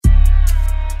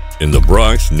In the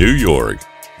Bronx, New York,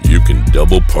 you can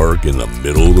double park in the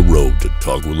middle of the road to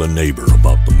talk with a neighbor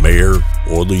about the mayor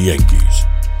or the Yankees.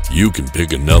 You can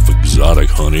pick enough exotic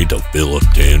honey to fill a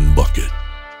tin bucket.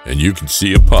 And you can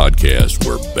see a podcast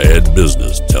where bad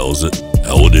business tells it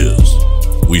how it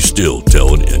is. We still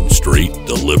tell it in straight,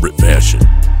 deliberate fashion,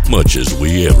 much as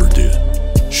we ever did.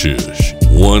 Shush,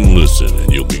 one listen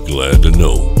and you'll be glad to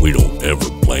know we don't ever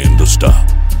plan to stop.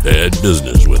 Bad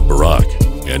Business with Barack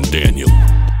and Daniel.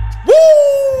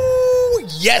 Woo!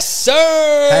 Yes,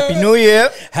 sir! Happy New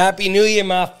Year. Happy New Year,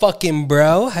 my fucking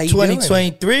bro. How you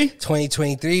 2023. doing?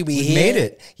 2023. We here. made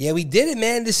it. Yeah, we did it,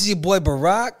 man. This is your boy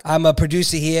Barack. I'm a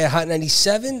producer here at Hot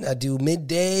 97. I do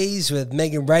middays with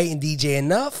Megan Wright and DJ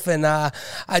Enough. And I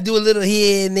do a little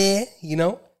here and there, you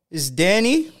know. It's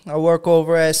Danny. I work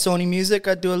over at Sony Music.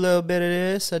 I do a little bit of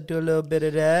this. I do a little bit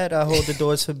of that. I hold the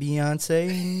doors for Beyonce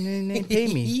and they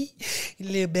pay me.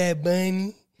 Little bad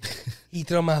bunny. He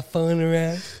throw my phone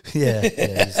around. Yeah,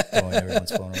 he's throwing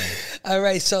everyone's phone around. All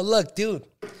right, so look, dude.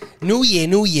 New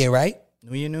year, right?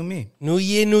 New year, new me. New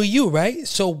year, new you, right?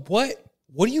 So what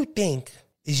do you think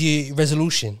is your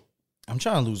resolution? I'm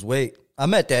trying to lose weight.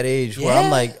 I'm at that age where I'm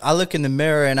like, I look in the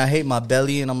mirror and I hate my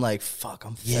belly and I'm like, fuck,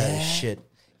 I'm fat as shit.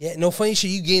 Yeah, no funny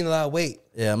shit. You gained a lot of weight.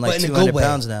 Yeah, I'm like 200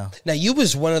 pounds now. Now, you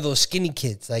was one of those skinny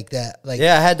kids like that. Like,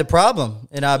 yeah, I had the problem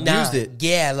and I abused it.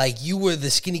 Yeah, like you were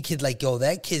the skinny kid. Like, yo,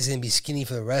 that kid's going to be skinny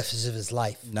for the rest of his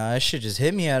life. Nah, that shit just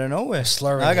hit me out of nowhere.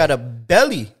 Slurring. I got a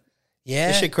belly. Yeah.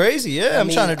 That shit crazy. Yeah, I'm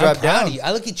trying to drop proud down. of you.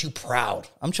 I look at you proud.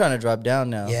 I'm trying to drop down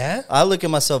now. Yeah? I look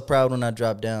at myself proud when I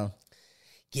drop down.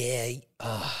 Yeah.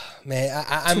 Man,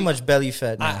 I'm too much belly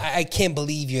fat now. I can't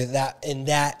believe you're in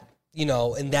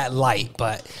that light,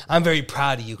 but I'm very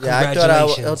proud of you. Yeah,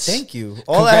 Congratulations. Thank you.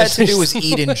 All I had to do was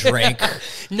eat and drink.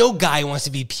 No guy wants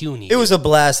to be puny. It was a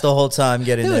blast the whole time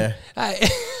getting there.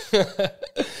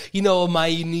 You know what my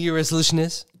New Year resolution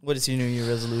is? What is your New Year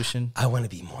resolution? I want to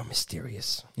be more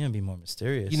mysterious. You want to be more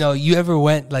mysterious. You know, you ever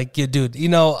went like, yeah, dude,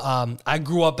 I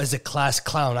grew up as a class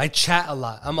clown. I chat a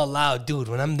lot. I'm a loud dude.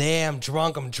 When I'm there, I'm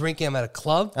drunk, I'm drinking, I'm at a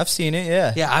club. I've seen it,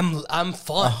 yeah. Yeah, I'm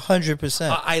fun.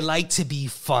 100%. I like to be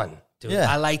fun, dude.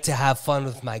 Yeah. I like to have fun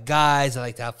with my guys. I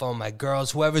like to have fun with my girls.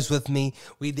 Whoever's with me,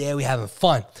 we having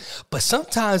fun. But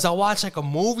sometimes I watch like a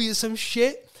movie or some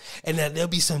shit, and then there'll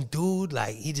be some dude,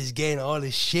 like, he just getting all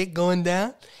this shit going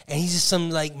down, and he's just some,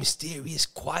 like, mysterious,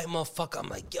 quiet motherfucker. I'm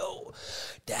like, yo,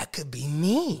 that could be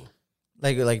me.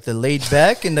 Like the laid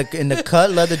back in the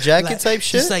cut leather jacket type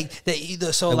shit? Just like, that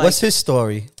either, so like, what's his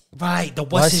story? Right,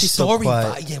 What's his he so story?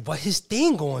 quiet? Yeah, what his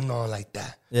thing going on like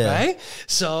that? Yeah. Right.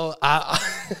 So I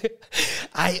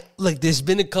like. There's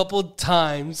been a couple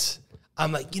times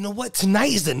I'm like, you know what?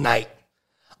 Tonight is the night.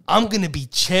 I'm gonna be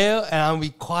chill and I'm gonna be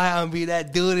quiet. I'm gonna be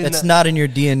that dude. It's not in your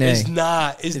DNA. It's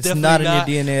not. It's definitely not in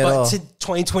your DNA at all. But to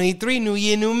 2023, new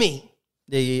year, new me.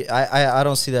 Yeah, I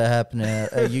don't see that happening.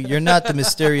 You're not the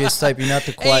mysterious type. You're not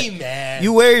the quiet. Hey, man.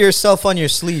 You wear yourself on your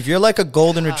sleeve. You're like a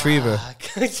golden retriever.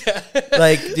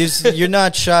 Like you're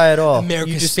not shy at all.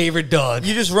 America's favorite dog.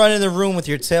 You just run in the room with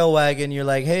your tail wagging. You're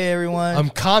like, hey, everyone. I'm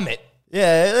Comet.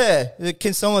 Yeah.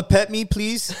 Can someone pet me,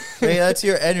 please? Hey, that's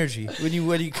your energy when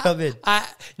you come in.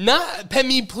 Not pet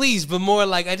me, please, but more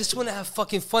like I just want to have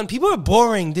fucking fun. People are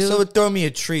boring, dude. So throw me a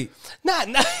treat. Nah,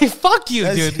 fuck you,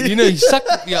 dude. You know, you suck.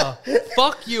 Yo,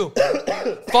 fuck you.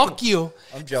 Fuck you.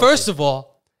 I'm joking. First of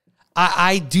all,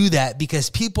 I do that because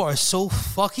people are so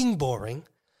fucking boring.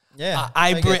 Yeah,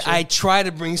 I try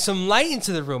to bring some light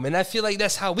into the room, and I feel like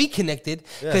that's how we connected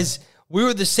because we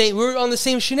were the same. We were on the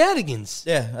same shenanigans.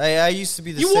 Yeah, I used to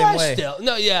be the you same are way. Still.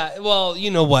 No, yeah. Well,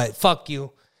 you know what? Fuck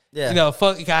you. Yeah. You know,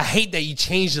 fuck. I hate that you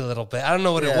changed a little bit. I don't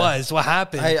know what it was. What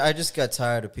happened? I just got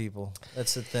tired of people.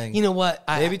 That's the thing. You know what?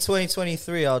 Maybe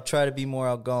 2023, I'll try to be more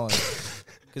outgoing.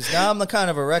 Because now I'm kind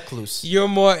of a recluse. You're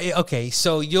more, okay,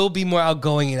 so you'll be more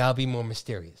outgoing and I'll be more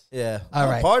mysterious. Yeah. All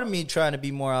right. Part of me trying to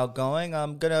be more outgoing,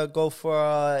 I'm going to go for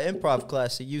an improv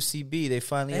class at UCB. They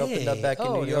finally opened up back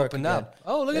in New York. Opened up.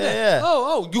 Oh, look at that. Yeah.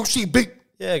 Oh, UCB.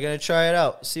 Yeah, gonna try it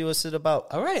out. See what's it about.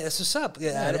 All right, that's what's up.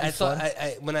 Yeah, I thought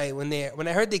when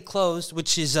I heard they closed,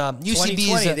 which is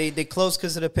UCB is they closed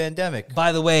because of the pandemic.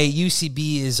 By the way,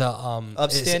 UCB is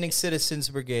Upstanding Citizens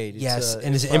Brigade. Yes,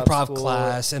 and it's an improv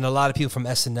class, and a lot of people from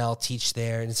SNL teach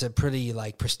there, and it's a pretty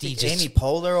like prestigious. Amy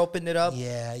Poehler opened it up.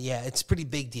 Yeah, it's a pretty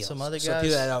big deal. Some other guys. So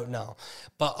people that don't know,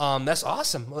 but that's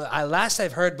awesome.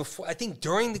 I've heard before. I think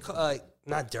during the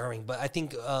not during, but I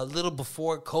think a little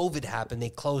before COVID happened, they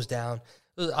closed down.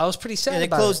 I was pretty sad. Yeah, they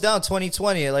closed down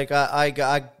 2020. Like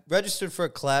I registered for a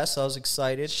class. So I was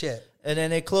excited. Shit. And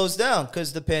then they closed down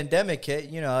because the pandemic hit.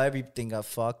 You know, everything got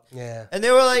fucked. Yeah. And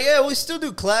they were like, yeah, we still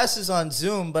do classes on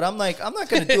Zoom. But I'm like, I'm not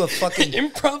going to do a fucking...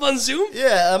 Improv on Zoom?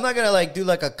 Yeah, I'm not going to, like, do,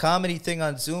 like, a comedy thing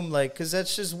on Zoom, like, because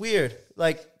that's just weird.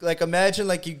 Like, imagine,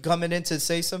 like, you coming in to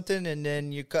say something, and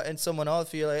then you're cutting someone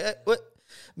off. You're like, what?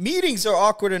 Meetings are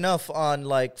awkward enough on,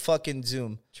 like, fucking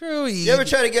Zoom. True. You ever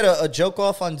try to get a joke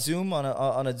off on Zoom,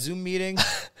 on a Zoom meeting?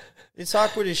 It's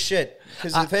awkward as shit.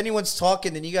 Because if anyone's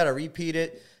talking, then you got to repeat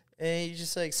it. And you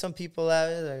just, like, some people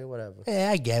out, like, whatever. Yeah,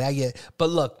 I get it. But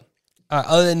look,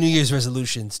 other than New Year's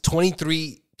resolutions,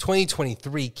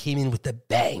 2023 came in with a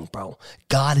bang, bro.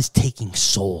 God is taking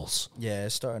souls. Yeah,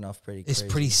 it's starting off pretty It's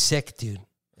crazy. pretty sick, dude.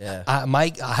 Yeah.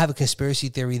 I have a conspiracy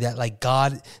theory that, like,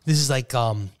 God, this is like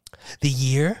the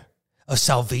year of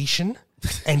salvation,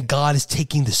 and God is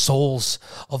taking the souls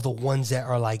of the ones that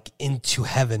are, like, into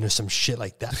heaven or some shit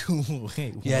like that.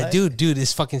 Wait, Yeah, what? dude,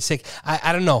 it's fucking sick.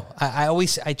 I don't know.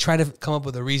 I try to come up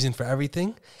with a reason for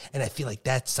everything, and I feel like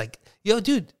that's like, yo,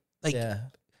 dude, like Yeah.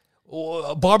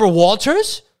 Barbara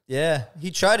Walters. Yeah.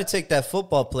 He tried to take that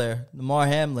football player, Lamar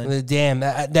Hamlin. Damn,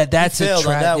 that's He a failed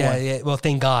on that yeah, one. yeah. Well,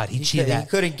 thank God he cheated. He That.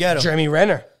 couldn't get him. Jeremy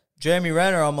Renner. Jeremy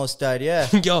Renner almost died, yeah.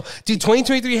 Yo, dude,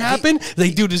 2023 happened.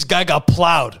 Like, dude, this guy got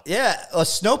plowed. Yeah, a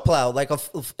snowplow,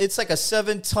 it's like a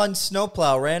 7-ton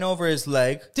snowplow ran over his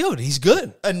leg. Dude, he's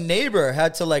good. A neighbor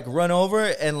had to like run over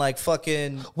and like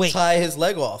fucking Wait. tie his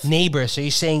leg off. Neighbor, so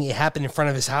you're saying it happened in front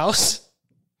of his house?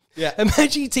 Yeah.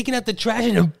 Imagine you taking out the trash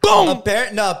and then boom.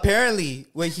 Apparently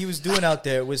what he was doing out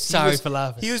there was Sorry for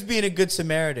laughing. He was being a good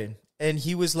Samaritan. And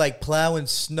he was like plowing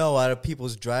snow out of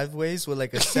people's driveways with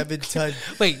like a 7-ton.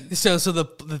 Wait, so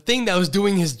the thing that was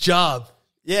doing his job.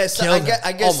 Yeah, so Killed him.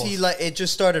 I guess he Almost. like it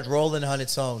just started rolling on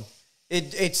its own.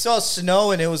 It saw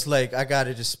snow and it was like, I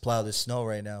gotta just plow the snow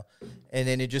right now. And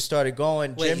then it just started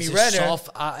going. Wait, Jeremy is it Renner. soft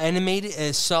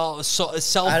animated, cell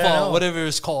I don't know. whatever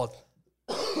it's called.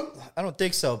 I don't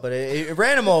think so, but it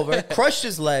ran him over, crushed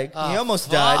his leg. Oh, He almost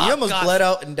died. He fuck, almost God. bled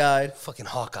out and died. Fucking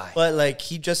Hawkeye. But like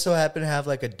he just so happened to have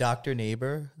like a doctor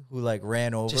neighbor who like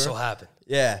ran over. Just so happened.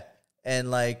 Yeah. And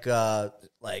like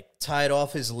tied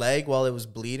off his leg while it was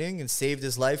bleeding and saved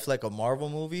his life like a Marvel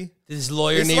movie. Did his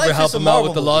lawyer His neighbor life help is a him out Marvel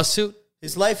with the movie. lawsuit?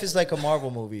 His life is like a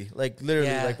Marvel movie. Like literally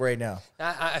Yeah. like right now.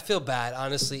 I feel bad,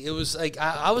 honestly. It was like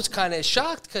I was kind of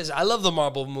shocked because I love the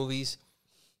Marvel movies,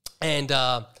 and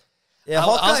Yeah, I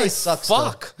was Hawkeye like, sucks.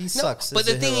 fuck, Though. He sucks. But as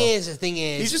the a thing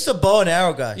hero. is, he's just a bow and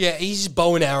arrow guy. yeah, he's just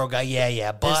bow and arrow guy.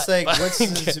 Yeah, but It's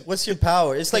like, what's your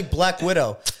power? It's like Black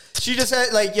Widow. She just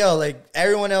had like,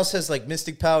 everyone else has like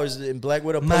mystic powers, and Black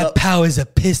Widow. my power is a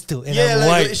pistol, and Yeah, I'm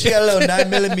like white. she got a little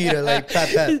 9mm, like pat.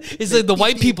 It's like the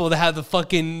white people that have the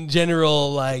fucking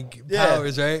general like Yeah.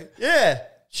 powers, right? Yeah,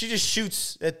 she just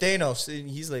shoots at Thanos, and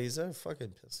he's like, "Is that a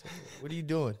fucking pistol? What are you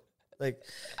doing?" Like,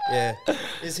 yeah,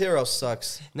 his hero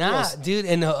sucks. Nah, dude,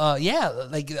 and yeah,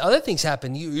 like other things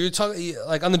happen. You're talking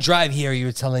like on the drive here. You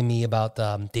were telling me about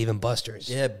Dave and Buster's.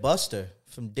 Yeah, Buster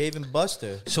from Dave and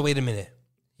Buster. So wait a minute.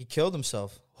 He killed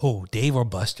himself. Who, Dave or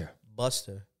Buster?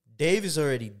 Buster. Dave is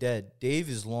already dead. Dave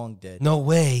is long dead. No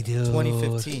way, dude.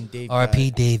 2015, Dave R.I.P.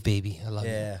 died. Dave, baby. I love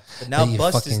you. Yeah, but now You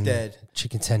Buster's fucking dead.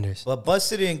 Chicken tenders. But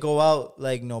Buster didn't go out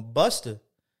like no Buster.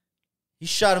 He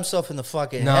shot himself in the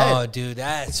fucking No, head. dude,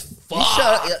 that's He fucked.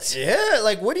 shot. Yeah,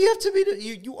 like what do you have to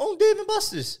be? You own Dave and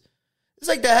Buster's. It's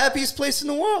like the happiest place in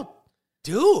the world.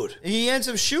 Dude, And he ends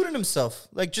up shooting himself.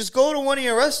 Like just go to one of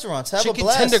your restaurants, have a chicken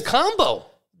blast. tender combo.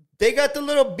 They got the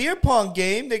little beer pong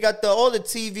game. They got all the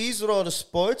TVs with all the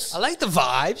sports. I like the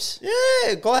vibes.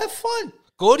 Yeah, go have fun.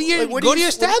 Go to your Like, what go do to you- your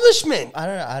establishment.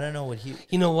 I don't know what he.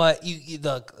 You know what?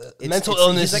 The mental it's-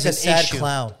 illness he's like is a an sad issue.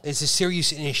 clown. It's a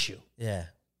serious issue. Yeah,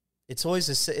 it's always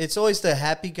the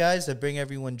happy guys that bring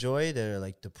everyone joy that are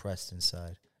like depressed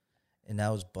inside, and that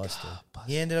was Buster.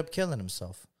 He ended up killing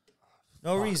himself.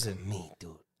 No reason. Me,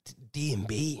 dude. D and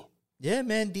B. Yeah,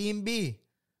 man, D&B.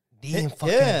 D and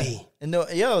fucking Yeah, B. and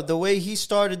the way he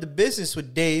started the business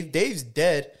with Dave. Dave's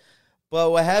dead, but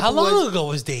what happened? How long was ago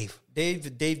was Dave?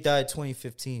 Dave died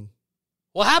 2015.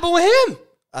 What happened with him?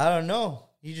 I don't know.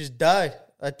 He just died.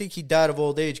 I think he died of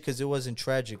old age because it wasn't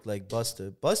tragic like Buster.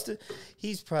 Buster,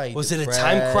 he's probably Was it a depressed.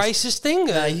 time crisis thing?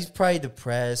 Nah, he's probably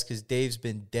depressed because Dave's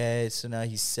been dead, so now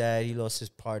he's sad. He lost his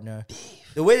partner.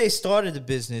 The way they started the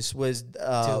business was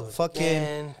Dude,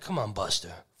 fucking come on,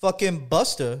 Buster.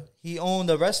 Buster. He owned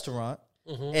a restaurant,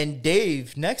 and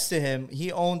Dave next to him,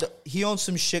 he owned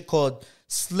some shit called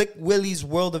Slick Willie's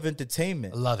World of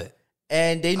Entertainment. I love it.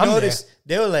 And they I'm noticed,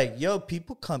 they were like, yo,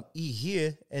 people come eat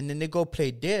here and then they go play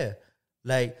there.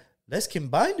 Like, let's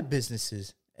combine the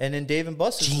businesses. And then Dave and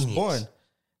Buster's was Genius. born.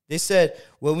 They said,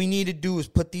 what we need to do is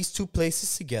put these two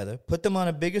places together, put them on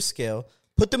a bigger scale,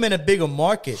 put them in a bigger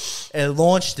market, and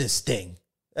launch this thing.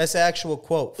 That's the actual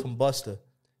quote from Buster.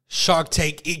 Shark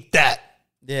Tank, eat that.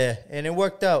 Yeah, and it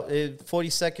worked out.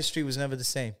 42nd Street was never the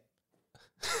same.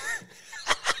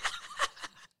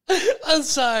 I'm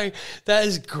sorry. That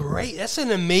is great. That's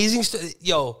an amazing story.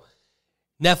 Yo,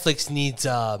 Netflix needs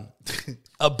a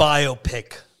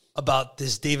biopic about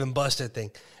this Dave and Buster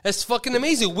thing. That's fucking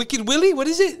amazing. Wicked Willie? What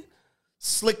is it?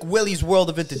 Slick Willie's World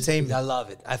of Entertainment. I love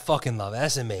it. I fucking love it.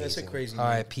 That's amazing. That's a crazy movie.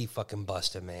 R.I.P. fucking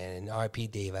Buster, man. And R.I.P.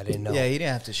 Dave. I didn't know. Yeah, he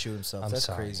didn't have to shoot himself. I'm That's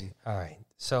sorry. crazy. All right.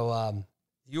 So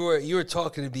you were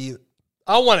talking to me.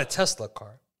 I want a Tesla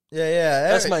car. Yeah.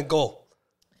 That's my goal.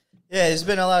 Yeah, there's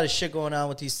been a lot of shit going on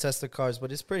with these Tesla cars,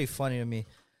 but it's pretty funny to me.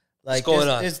 Like, What's going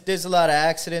on? There's a lot of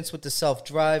accidents with the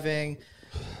self-driving.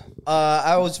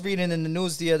 I was reading in the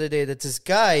news the other day that this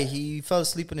guy, he fell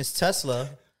asleep in his Tesla,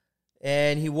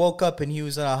 and he woke up and he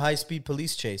was on a high-speed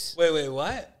police chase. Wait,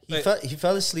 what? He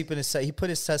fell asleep in his. He put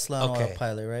his Tesla on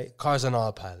autopilot, right? Car's on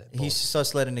autopilot. He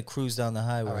starts letting it cruise down the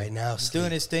highway. All right, now he's sleep.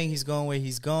 doing his thing. He's going where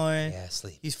he's going. Yeah,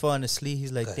 sleep. He's falling asleep.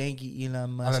 He's like, Good. "Thank you,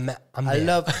 Elon Musk. I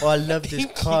love this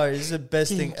car. This is the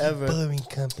best thing ever." Boring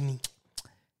company.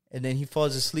 And then he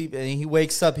falls asleep, and he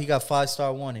wakes up. He got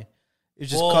 5-star warning.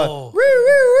 It's just Whoa. car, woo, woo,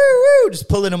 woo, woo, just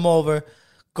pulling him over,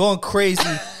 going crazy.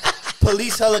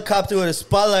 Police helicopter with a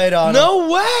spotlight on him.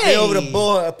 No way. They over the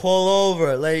board, pull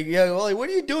over. Like, yeah, well, like, what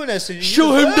are you doing? That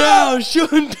Shoot him down. Shoot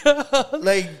him down.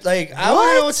 Like I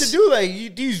wouldn't know what to do.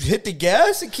 Like, do you hit the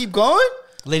gas and keep going?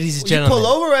 Ladies and You gentlemen, pull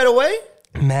over right away?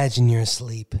 imagine you're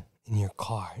asleep in your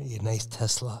car, your nice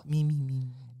Tesla,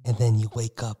 and then you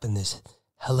wake up and there's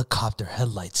helicopter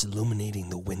headlights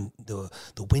illuminating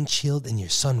the windshield and your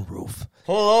sunroof.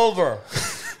 Pull over.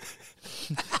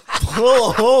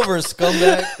 Pull over,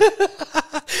 scumbag.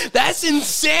 That's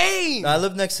insane. I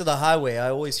live next to the highway. I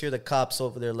always hear the cops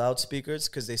over their loudspeakers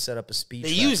because they set up a speed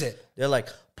They trap. use it. They're like,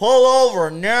 pull over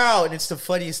now. And it's the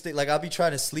funniest thing. Like, I'll be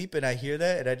trying to sleep and I hear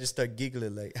that and I just start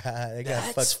giggling like, I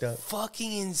got That's fucked up.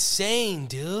 fucking insane,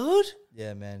 dude.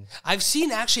 Yeah, man. I've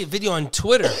seen actually a video on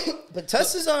Twitter. But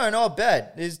Teslas aren't all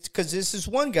bad. Because this is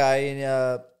one guy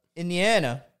in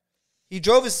Indiana. He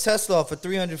drove his Tesla off a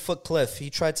 300-foot cliff. He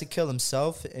tried to kill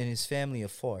himself and his family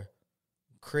of 4.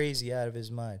 Crazy out of his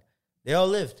mind. They all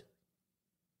lived.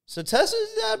 So Tesla's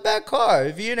not a bad car.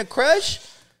 If you're in a crash,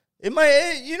 it might,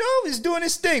 it's doing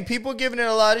its thing. People giving it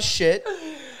a lot of shit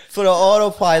for the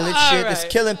autopilot shit. It's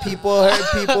killing people,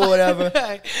 hurting people, whatever.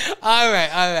 All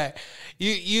right.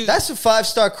 You. That's a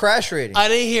 5-star crash rating. I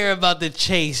didn't hear about the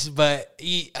chase, but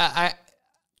you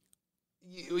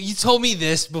told me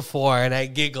this before, and I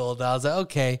giggled. I was like,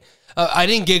 okay. I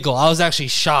didn't giggle. I was actually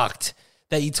shocked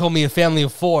that you told me a family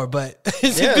of 4, but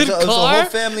it's a good car. It was a whole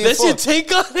family of 4. That's your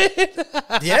take on it?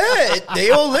 Yeah, they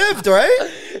all lived, right?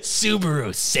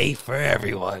 Subaru, safe for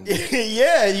everyone.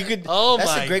 Yeah, you could. Oh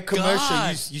that's my a great commercial.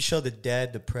 God. You show the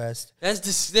dad depressed. That's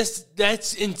Then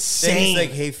insane. he's like,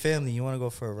 "Hey, family, you want to go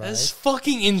for a ride? That's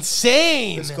fucking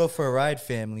insane. Let's go for a ride,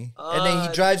 family." And then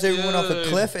he drives everyone off a dude.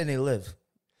 cliff, and they live.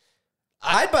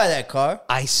 I'd buy that car.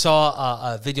 I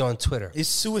saw a video on Twitter. It's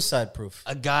suicide proof.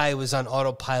 A guy was on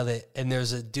autopilot, and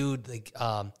there's a dude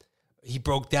he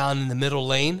broke down in the middle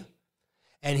lane,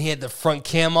 and he had the front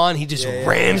cam on. He just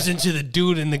rams into the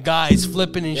dude, and the guy's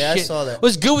flipping and Yeah, shit. I saw that.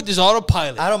 What's good with this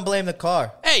autopilot? I don't blame the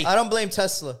car. Hey. I don't blame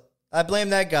Tesla. I blame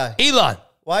that guy. Elon,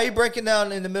 Why are you breaking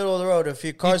down in the middle of the road? If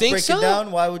your car's think breaking so?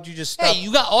 down, why would you just stop? hey,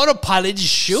 you got autopilot,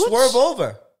 just shoot. Swerve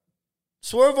over.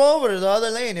 Swerve over to the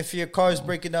other lane if your car's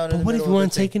breaking down in the What if middle you of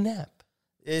want the to thing. take a nap?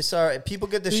 It's all right. People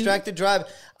get distracted driving.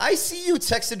 I see you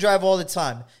text and drive all the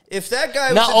time. If that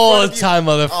guy Not was in all front the of you- time,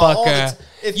 all the motherfucker.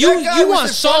 If You- that guy you was want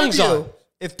in front of songs you- on.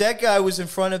 If that guy was in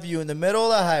front of you in the middle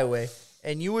of the highway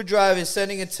and you were driving,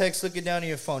 sending a text, looking down at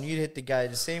your phone, you'd hit the guy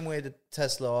the same way the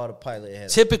Tesla autopilot hit him.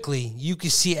 Typically, you can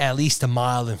see at least a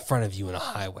mile in front of you in a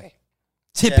highway.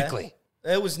 Typically.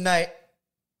 It was night.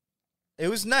 It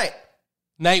was night.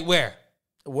 Night where?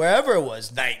 Wherever it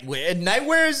was, nightwear. And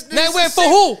nightwear is Nightwear the for same-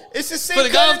 who? It's the same For the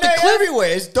guy kind off the of night cliff? everywhere.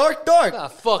 It's dark. Ah,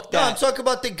 fuck No, I'm that. talking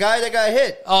about the guy that got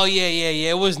hit. Oh, yeah.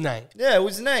 It was night. Yeah, it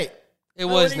was night. It Now,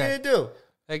 was what are you night. gonna do?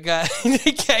 That guy, they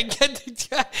can't get the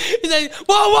guy. He's like,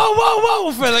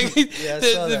 whoa. For like, Yeah, I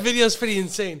saw the that. video's pretty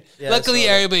insane. Yeah, I Luckily, saw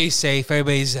that. everybody's safe.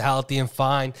 Everybody's healthy and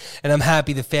fine. And I'm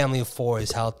happy the family of 4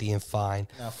 is healthy and fine.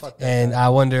 No, fuck that And guy. I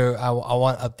wonder, I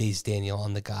want updates, Daniel,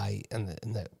 on the guy in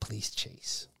the police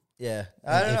chase. Yeah,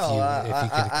 I don't If know. you- if you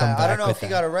could come I back don't know with if he that.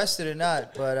 got arrested or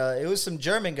not, but it was some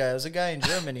German guy. It was a guy in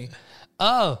Germany.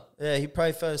 Oh. Yeah, he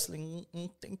probably fell asleep.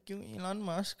 Thank you, Elon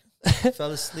Musk. Fell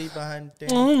asleep behind the thing.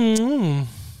 Mm.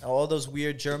 All those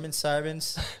weird German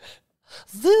sirens.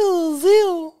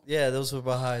 Zil. Yeah, those were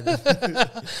behind.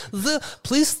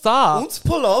 Please stop. Let's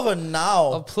pull over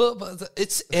now.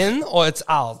 It's in or it's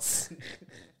out.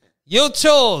 You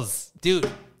chose. Dude,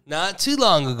 not too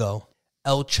long ago,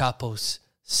 El Chapo's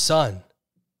son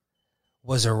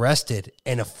was arrested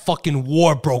and a fucking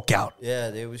war broke out.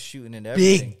 Yeah, they was shooting and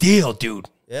everything. Big deal, dude.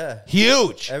 Yeah.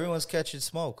 Huge. Everyone's catching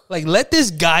smoke. Like, let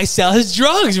this guy sell his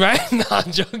drugs, right? No,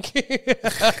 I'm joking.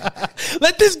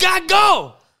 Let this guy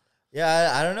go.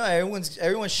 Yeah, I don't know.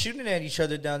 Everyone's shooting at each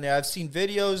other down there. I've seen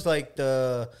videos like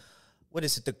the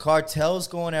cartels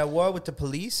going at war with the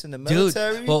police and the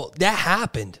military. Dude, well, that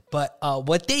happened. But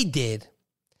what they did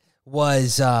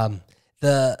was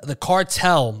the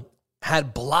cartel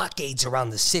had blockades around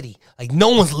the city. Like, no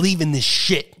one's leaving this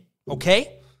shit,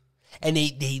 okay? And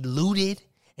they looted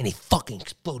and they fucking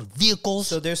exploded vehicles.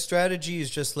 So their strategy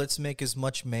is just let's make as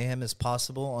much mayhem as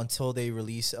possible until they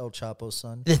release El Chapo's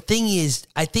son. The thing is,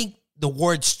 I think the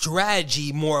word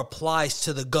strategy more applies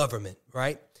to the government,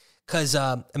 right? Because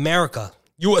America,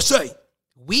 USA,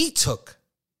 we took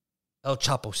El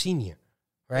Chapo Sr.,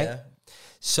 right? Yeah.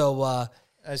 So,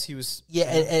 as he was... Yeah,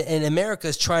 and America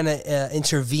is trying to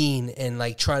intervene and,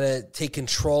 like, trying to take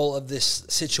control of this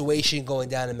situation going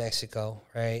down in Mexico,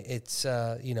 right? It's,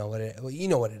 you know what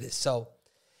it is. So,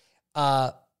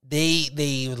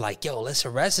 they were like, yo, let's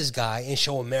arrest this guy and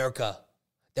show America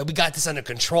that we got this under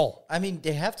control. I mean,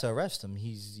 they have to arrest him.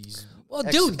 He's well,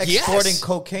 dude, exporting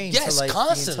cocaine to, like,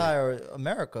 constantly. the entire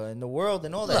America and the world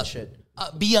and all that shit.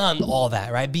 Beyond all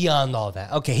that, right? Beyond all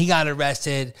that. Okay, he got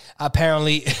arrested.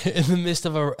 Apparently, in the midst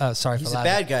of He's a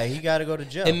bad guy. He got to go to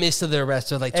jail. In the midst of the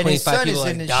arrest, like and 25 people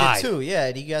in died. Shit too. Yeah,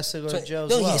 and he got to go to jail as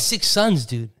No, well. he has 6 sons,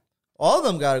 dude. All of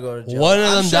them got to go to jail. One of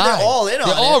them sure died. They're all in on it.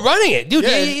 They're all running it, dude. Yeah.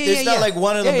 It's not like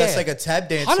one of them that's like a tap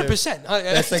dancer. 100%.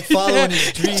 That's like following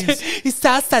his dreams. He's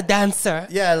salsa dancer.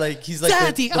 Yeah, like he's like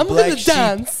Daddy, the I'm black gonna sheep.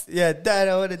 dance. Yeah, Dad,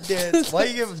 I want to dance. Why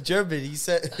you give him German? He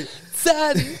said,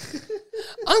 Daddy,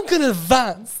 I'm gonna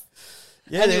dance.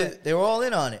 Yeah, Anyway. they were all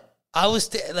in on it. I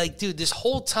was like, dude, this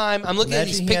whole time I'm looking at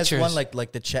these he pictures. has one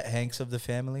like the Chet Hanks of the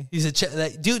family. He's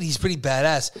dude. He's pretty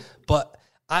badass. But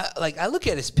I look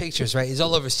at his pictures. Right, he's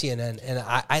all over CNN, and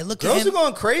I look Girls at him. are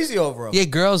going crazy over him. Yeah,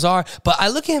 girls are. But I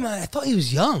look at him, and I thought he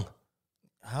was young.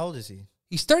 How old is he?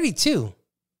 He's 32.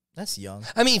 That's young.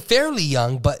 I mean, fairly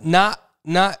young, but not.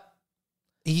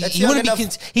 He young wouldn't enough- be.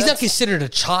 He's not considered a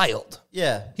child.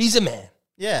 Yeah, He's a man.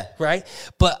 yeah. Right?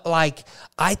 But, like,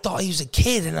 I thought he was a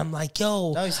kid, and I'm like,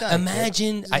 yo, No, he's not a kid.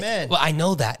 imagine. He's a man. Well, I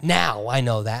know that. Now I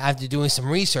know that after doing some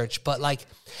research. But, like,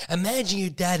 imagine your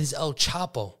dad is El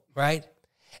Chapo, right?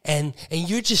 And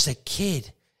you're just a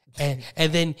kid. And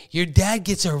then your dad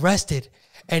gets arrested,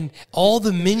 and all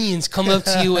the minions come up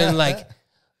to you and, like,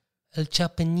 El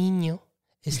Chapo Niño,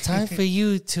 it's time for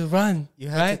you to run. You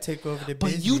have to take over the But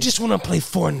business. you just want to play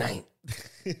Fortnite.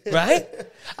 Right?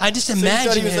 I just So you imagine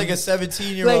thought he was him, like a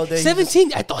 17-year-old. like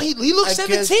 17. I thought he looked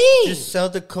 17. Just sell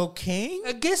the cocaine.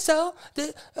 I guess so.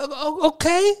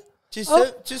 Okay.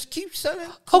 Just keep selling.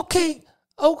 Okay.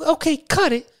 Okay.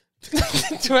 Cut it.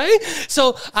 Right?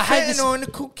 So I had this. on the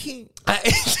cocaine.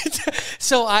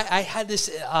 So I had this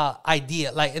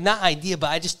idea, like not idea, but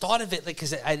I just thought of it, like,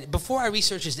 because before I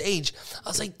researched his age, I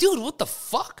was like, dude, what the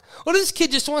fuck? What if this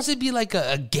kid just wants to be like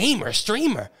a gamer,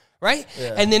 streamer, right?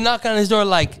 Yeah. And then knock on his door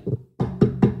like,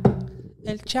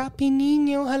 El Chapi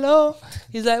Niño, hello.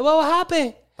 He's like, what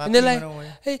happened? And they're like,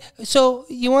 hey, so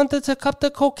you wanted to cup the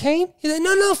cocaine? He's like,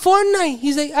 no, Fortnite.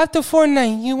 He's like, after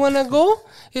Fortnite, you want to go?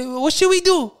 What should we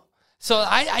do? So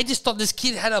I just thought this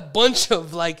kid had a bunch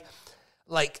of like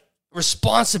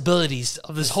responsibilities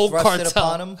of this whole thrust it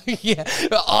cartel. upon him? Yeah,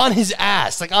 on his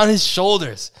ass, like on his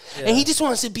shoulders. Yeah. And he just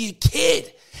wants to be a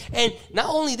kid. And not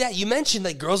only that, you mentioned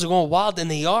like girls are going wild, and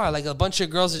they are. Like a bunch of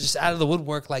girls are just out of the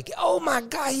woodwork like, oh my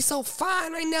God, he's so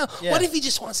fine right now. Yeah. What if he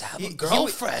just wants to have a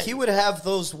girlfriend? He would have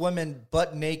those women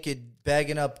butt naked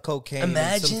bagging up cocaine in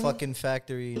Imagine. some fucking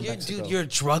factory in Mexico. Dude, you're a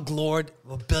drug lord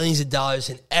with billions of dollars,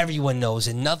 and everyone knows,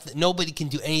 and nobody can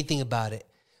do anything about it.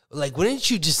 Like, wouldn't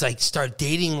you just like start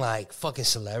dating like fucking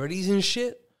celebrities and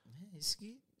shit?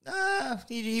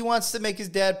 He wants to make his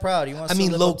dad proud. He wants to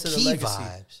live low up to the key legacy.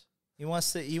 vibes. He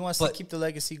wants to keep the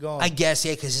legacy going. I guess,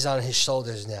 yeah, because it's on his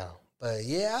shoulders now. But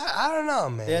yeah, I don't know,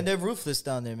 man. Yeah, and they're ruthless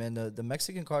down there, man. The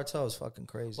Mexican cartel is fucking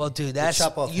crazy. Well, dude, They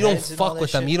chop off you don't heads and all fuck that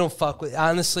with them. shit. You don't fuck with,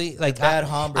 honestly. Like, Bad I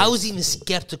hombres. was even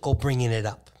skeptical bringing it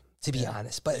up, to be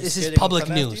honest. But this scared is they gonna public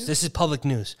come after news. you? This is public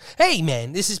news. Hey,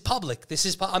 man, this is public.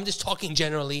 I'm just talking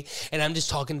generally, and I'm just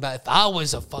talking about if I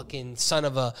was a fucking son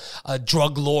of a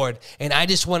drug lord, and I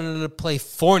just wanted to play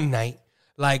Fortnite,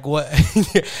 like what?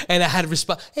 And I had to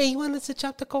respond, hey, you wanted to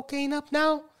chop the cocaine up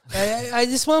now? I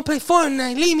just want to play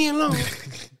Fortnite. Leave me alone.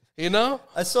 You know?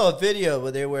 I saw a video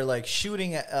where they were like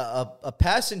shooting a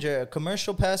passenger, a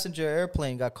commercial passenger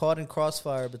airplane got caught in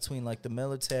crossfire between like the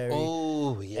military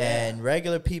and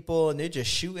regular people, and they're just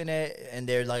shooting it, and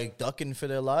they're like ducking for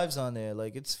their lives on there.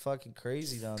 Like, it's fucking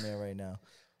crazy down there right now.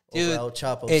 Dude, El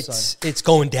Chapo's son. It's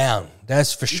going down.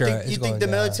 That's for sure. You think the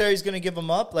military's going to give them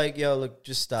up? Like, yo, look,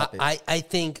 just stop it. I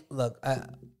think, look,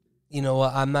 you know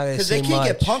what? I'm not going to say much. Because they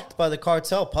can't get punked by the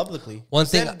cartel publicly.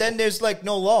 Then there's like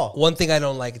no law. One thing I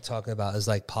don't like talking about is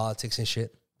like politics and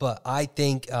shit. But I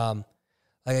think, like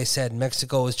I said,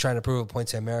 Mexico is trying to prove a point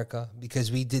to America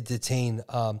because we did detain,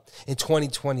 in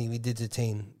 2020, we did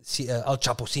detain El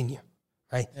Chapo Sr.,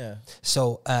 right? Yeah.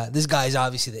 So this guy is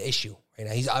obviously the issue right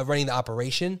now. He's running the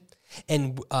operation.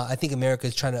 And I think America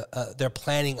is trying to, they're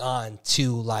planning on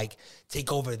to like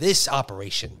take over this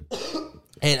operation.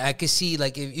 And I could see,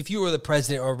 like, if you were the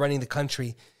president or running the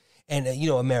country, and you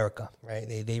know America, right?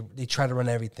 They try to run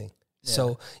everything. Yeah.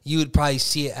 So you would probably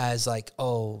see it as like,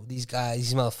 oh, these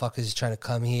motherfuckers are trying to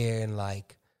come here and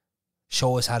like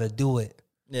show us how to do it.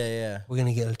 Yeah. We're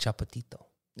gonna get El Chapatito.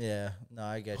 Yeah, no,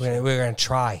 I get you. We're gonna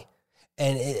try.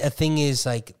 And the thing is,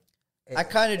 like, I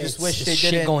kind of just wish they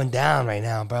shit didn't going down right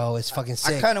now, bro. It's fucking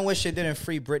sick. I kind of wish they didn't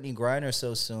free Brittany Griner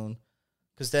so soon,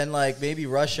 because then like maybe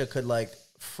Russia could like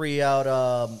free out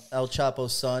El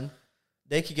Chapo's son.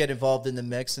 They could get involved in the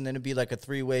mix, and then it'd be like a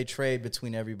 3-way trade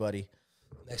between everybody.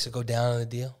 Mexico down on the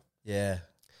deal? Yeah.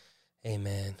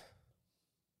 Amen.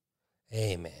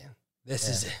 This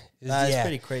is it's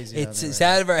pretty crazy. It's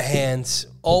out of our hands.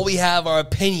 All we have are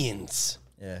opinions.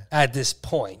 Yeah. At this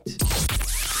point.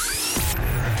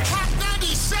 Hot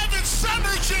 97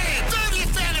 Summer Jam,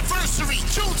 30th anniversary,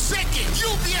 June 2nd,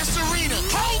 UBS Arena.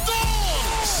 Hold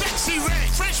on! Sexy Red,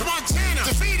 French Montana,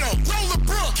 DeVito, Roller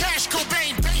Brook, Cash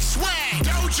Cobain, Bass Swag,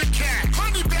 Doja Cat,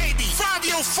 Honey Baby,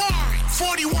 Fabio Foreign,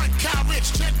 41 Cal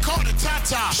Rich, Jet Carter,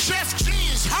 Tata, Chef G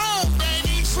is home,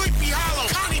 baby, Sleepy Hollow,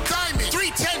 Connie Diamond,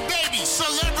 310 Baby,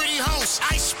 Celebrity Host,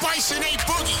 Ice Spice and A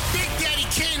Boogie. Big Daddy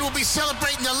Kane will be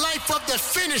celebrating the life of the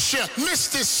finisher,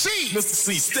 Mr. C. Mr.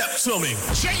 C, step to me.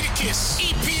 Jadakiss,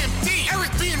 EPMD,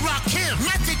 Eric B. and Rakim,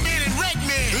 Method Man and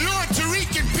Redman, Lord Tariq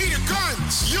and Peter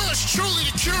Guns. Yours truly,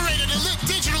 the curator, the lit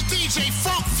digital DJ,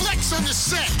 Funk Flex on the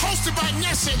set. Hosted by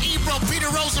Nessa, Ebro,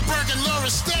 Peter Rosenberg, and Laura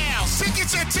Styles.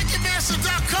 Tickets at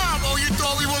Ticketmaster.com. Oh, you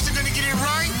thought we wasn't going to get it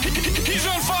right? He's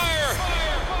on fire.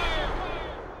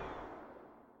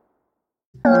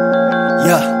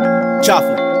 Yeah,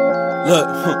 Jaffa. Look,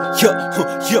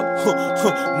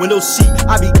 window seat,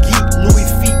 I be geek, Louis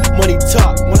feet, money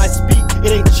talk. When I speak,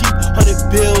 it ain't cheap.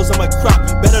 100 bills on my crop.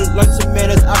 Better learn some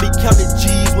manners. I be counting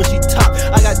G's when she top.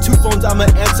 I got 2 phones, I'ma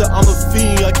answer. I'm a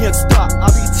fiend, I can't stop. I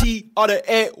be T, all the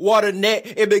ed, water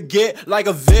net. It be get like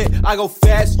a vet. I go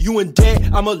fast, you in debt.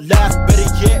 I'ma laugh,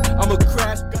 better yet. I'ma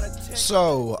crash.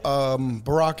 So,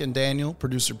 Barack and Daniel,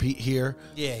 producer Pete here.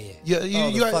 Yeah.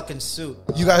 You guys, fucking suit.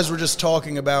 You guys were just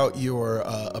talking about your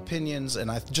opinions,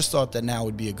 and I just thought that now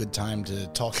would be a good time to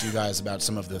talk to you guys about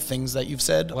some of the things that you've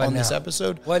said on this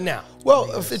episode. What now? Well,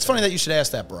 it's funny that you should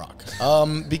ask that,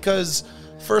 Barack. Because,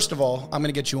 first of all, I'm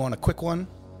going to get you on a quick one.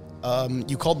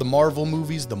 You called the Marvel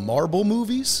movies the Marble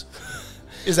movies?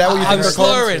 Is that what you think they're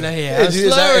called? Is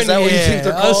that what you think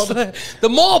they're called? The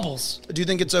marbles. Do you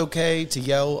think it's okay to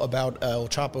yell about El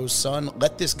Chapo's son?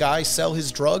 Let this guy sell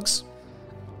his drugs?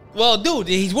 Well, dude,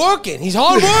 he's working. He's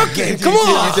hard working. Come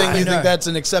on. You think that's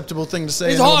an acceptable thing to say?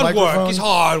 He's hard work. He's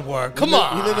hard work. Come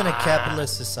on. We live in a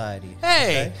capitalist society.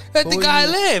 Hey, let the guy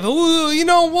live. You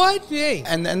know what? Hey.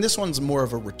 And this one's more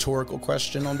of a rhetorical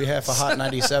question on behalf of Hot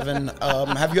 97.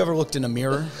 Have you ever looked in a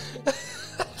mirror?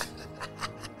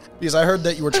 Because I heard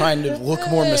that you were trying to look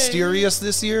more mysterious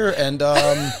this year, and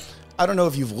I don't know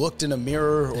if you've looked in a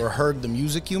mirror or heard the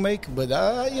music you make, but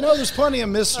there's plenty of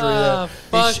mystery there.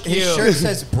 His shirt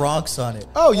says Bronx on it.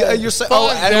 Oh yeah, you're saying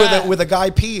and with a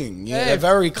guy peeing. Yeah,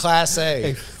 very class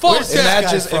A.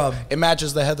 It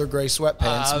matches the Heather Gray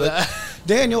sweatpants. But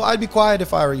Daniel, I'd be quiet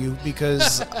if I were you,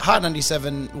 because Hot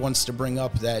 97 wants to bring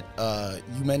up that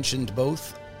you mentioned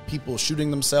both people shooting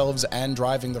themselves and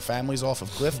driving their families off of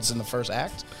cliffs in the first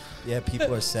act. Yeah,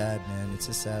 people are sad, man. It's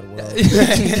a sad world.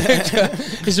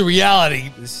 It's a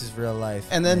reality. This is real life.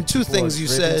 And then two things you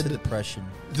said. Depression.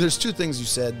 There's 2 things you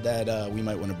said that we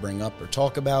might want to bring up or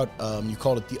talk about. You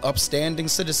called it the Upstanding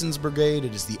Citizens Brigade.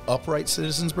 It is the Upright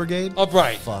Citizens Brigade.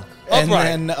 Upright. Fuck. And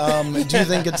then, do you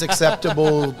think it's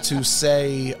acceptable to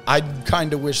say, I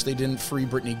kind of wish they didn't free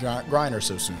Brittany Griner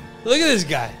so soon? Look at this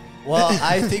guy. Well,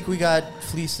 I think we got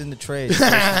fleeced in the trade,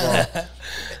 first of all.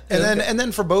 And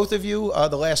then for both of you,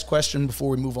 the last question before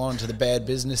we move on to the bad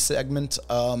business segment,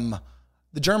 the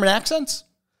German accents.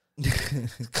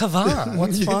 Come on.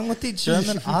 What's wrong with the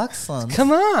German accent?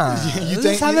 Come on. You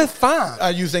Just having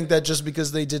fun. You think that just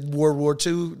because they did World War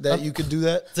II that you could do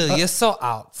that? Dude, you're so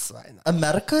out right now.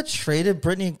 America traded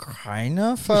Brittany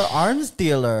Griner for arms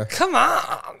dealer. Come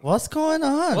on. What's going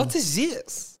on? What is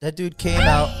this? That dude came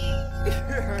out.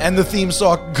 And the theme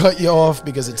song cut you off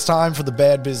because it's time for the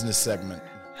bad business segment.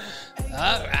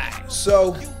 All right.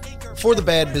 So, for the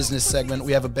bad business segment,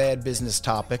 we have a bad business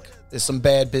topic. There's some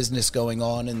bad business going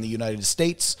on in the United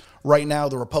States. Right now,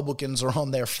 the Republicans are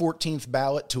on their 14th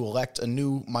ballot to elect a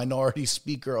new minority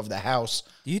speaker of the House.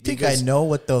 Do you think I know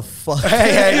what the fuck?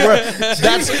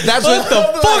 That's what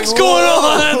the fuck's going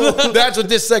on? That's what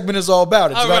this segment is all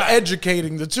about. It's All about right.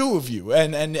 educating the two of you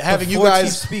and having you 14th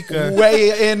guys speaker.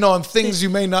 weigh in on things you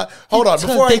may not. Hold on,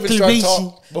 before I even start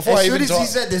talking. Before I As soon even as he talk,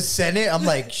 said the Senate, I'm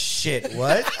like, shit,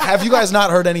 what? have you guys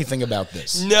not heard anything about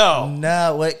this? No.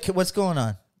 Nah, what's going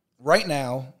on? Right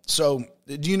now, so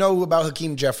do you know about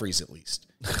Hakeem Jeffries at least?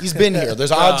 He's been here.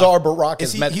 There's odds are Barack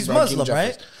has met he's Hakeem Muslim,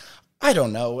 Jeffries. right? I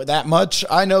don't know that much.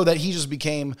 I know that he just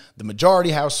became the majority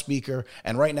House Speaker,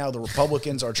 and right now the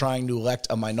Republicans are trying to elect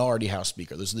a minority House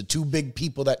Speaker. Those are the two big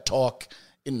people that talk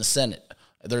in the Senate.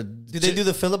 Do they do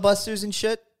the filibusters and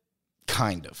shit?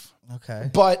 Kind of. Okay.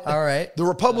 But all right, the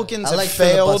Republicans I have like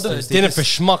failed. filibusters. Dinner for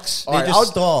schmucks. All right,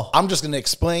 just stall. I'm just going to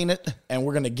explain it, and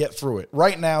we're going to get through it.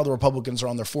 Right now, the Republicans are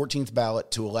on their 14th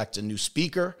ballot to elect a new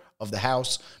Speaker of the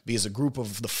House because a group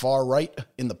of the far right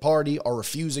in the party are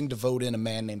refusing to vote in a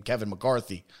man named Kevin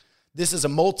McCarthy. This is a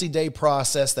multi-day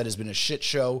process that has been a shit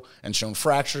show and shown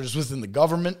fractures within the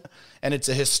government, and it's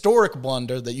a historic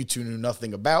blunder that you two knew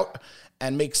nothing about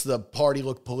and makes the party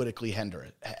look politically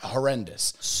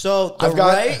horrendous. So the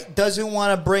right doesn't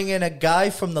want to bring in a guy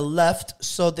from the left,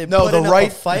 so they put in a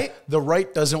fight? The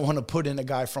right doesn't want to put in a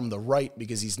guy from the right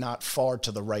because he's not far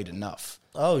to the right enough.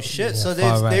 Oh, shit. So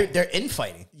they're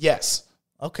infighting. Yes.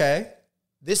 Okay.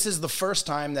 This is the first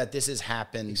time that this has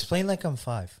happened. Explain like I'm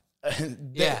 5.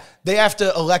 They have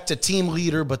to elect a team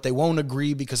leader, but they won't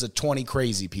agree because of 20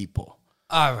 crazy people.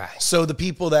 All right. So the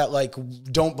people that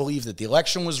don't believe that the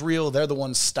election was real, they're the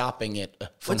ones stopping it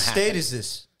from What happening. state is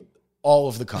this? All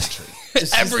of the country.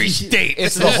 Every state.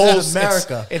 It's the whole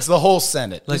America. It's the whole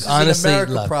Senate. Like, This honestly, is an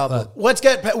America look, problem.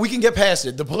 We can get past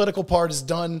it. The political part is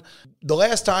done. The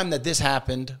last time that this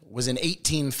happened was in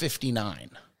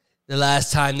 1859. the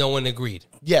last time no one agreed.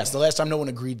 Yes, the last time no one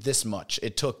agreed this much.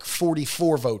 It took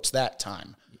 44 votes that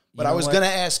time. But I was going to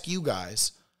ask you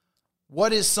guys,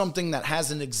 what is something that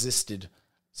hasn't existed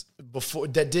before,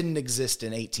 that didn't exist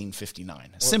in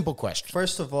 1859? Simple question.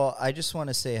 First of all, I just want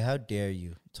to say, how dare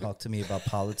you talk to me about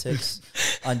politics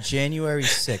on January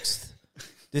 6th?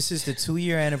 This is the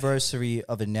 2-year anniversary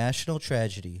of a national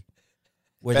tragedy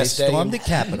where Best they day stormed the in-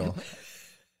 Capitol.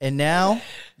 And now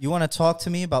you want to talk to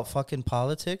me about fucking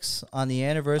politics on the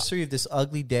anniversary of this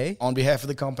ugly day? On behalf of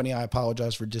the company, I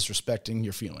apologize for disrespecting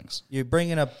your feelings. You're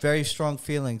bringing up very strong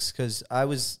feelings because I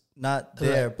was not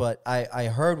there, but I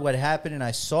heard what happened and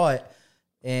I saw it,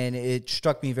 and it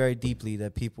struck me very deeply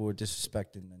that people were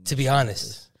disrespecting them. To be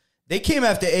honest. They came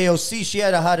after AOC. She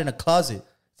had to hide in a closet.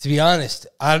 To be honest,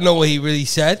 I don't know what he really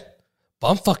said, but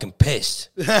I'm fucking pissed.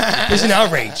 It's an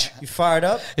outrage. You fired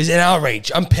up? It's an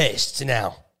outrage. I'm pissed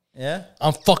now. Yeah?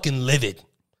 I'm fucking livid.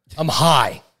 I'm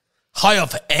high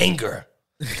off anger.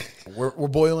 We're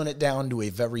boiling it down to a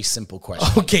very simple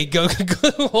question. Okay, go.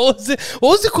 What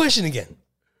was the question again?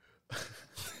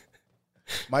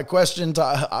 My question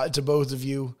to both of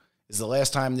you is, the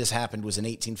last time this happened was in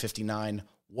 1859.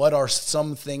 What are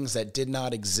some things that did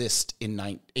not exist in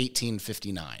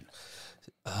 1859?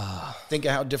 Think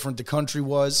of how different the country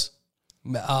was.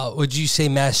 Would you say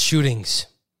mass shootings?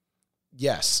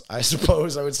 Yes, I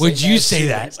suppose I would say. Would you mass say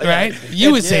shootings. that, right?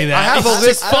 You would say that. I have a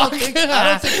list. I don't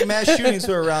think mass shootings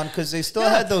were around because they still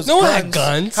had those No one guns. had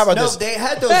guns. How about No, this? they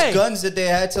had those guns that they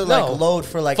had to No. load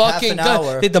for half an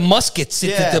hour. They had the muskets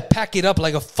Yeah. to pack it up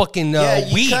like a fucking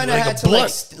You weed, kind of like had a to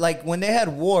blunt. like when they had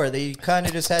war, they kind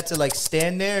of just had to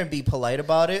stand there and be polite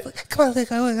about it. Come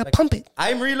on, pump it.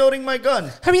 I'm reloading my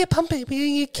gun. Hurry up, pump it. We're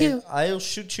gonna get killed. I'll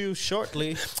shoot you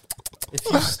shortly if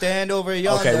you stand over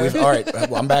yonder. Okay, all right.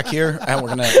 Well, I'm back here, and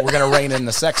we're gonna rein in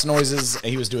the sex noises.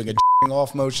 He was doing a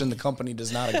off motion. The company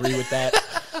does not agree with that.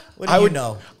 What do you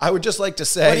know? I would just like to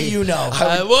say. What do you know?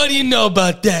 What do you know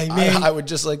about that, man? I would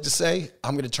just like to say,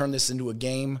 I'm going to turn this into a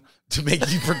game to make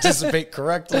you participate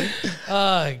correctly.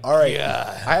 All right.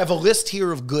 I have a list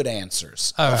here of good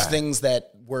answers of things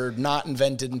that were not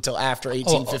invented until after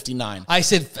 1859. I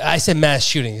said mass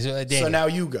shootings. So now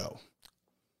you go.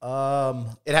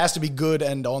 It has to be good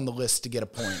and on the list to get a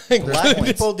point. Black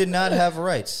people did not have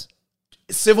rights.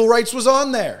 Civil rights was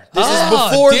on there. This is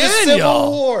before the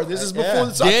Civil War. This is before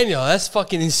the Daniel, that's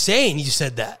fucking insane. You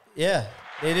said that. Yeah,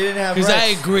 they didn't have Because rights.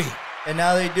 I agree. And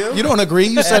now they do? You don't agree?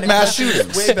 You said mass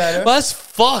shootings. Way better. Well, that's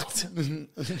fucked.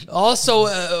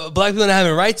 Also, black people not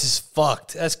having rights is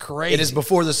fucked. That's crazy. It is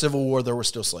before the Civil War. There were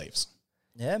still slaves.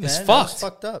 Yeah, man. It's That fucked. was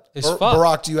fucked up. It's fucked.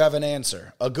 Barack, do you have an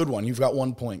answer? A good one. You've got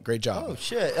 1 point. Great job. Oh,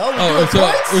 shit. We're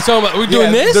talking about, we're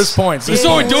doing this? There's points. That's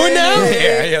what we're doing now?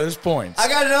 Yeah, there's points. I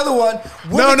got another one.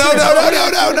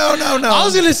 No. I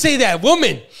was going to say that.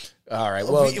 Woman. All right,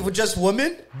 well, Just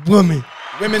women? Woman.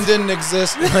 women didn't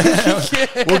exist.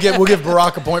 We'll give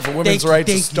Barack a point for women's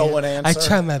rights. A stolen answer. I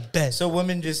try my best. So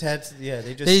women just had to,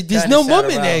 they just There's kinda no sat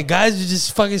woman around. there. Guys are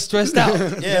just fucking stressed out.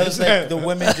 Yeah, it was like the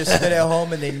women just stood at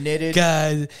home and they knitted.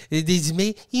 Guys, it is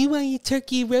me. You want your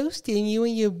turkey roast and you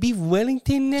want your beef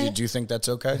Wellington now? Did you think that's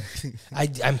okay?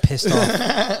 I'm pissed off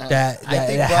that I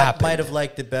think that Brock happened. might have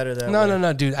liked it better that way.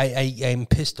 No, dude. I'm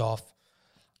pissed off.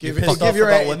 You're pissed off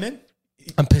about women?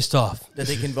 I'm pissed off. That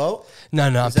they can vote? No,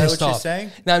 I'm Is that pissed what you're off.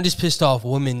 saying? No, I'm just pissed off.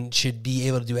 Women should be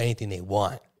able to do anything they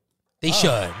want. They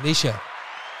should. They should.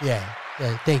 Yeah.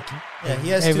 Thank you. Yeah, he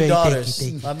has Everybody, two daughters.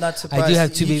 thank you. I'm not surprised. I do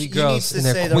have two He- baby girls, He needs to and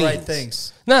they're say queens. the right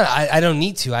things. No, I don't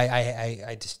need to.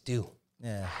 I just do.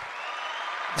 Yeah.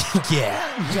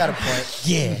 Yeah. You got a point.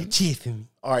 Yeah. Cheer for me.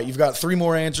 All right, you've got 3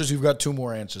 more answers. You've got 2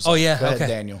 more answers. Oh, yeah. Go ahead, okay.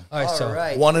 Daniel. All right, so All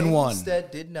right. 1 and 1. Things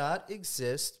that did not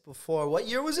exist before. What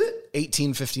year was it?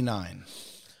 1859.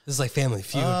 this is like Family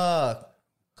Feud.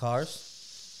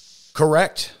 Cars.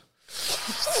 Correct.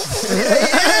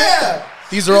 Yeah.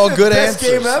 These are all good best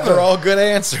answers. game ever. They're all good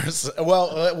answers.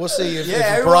 Well, we'll see if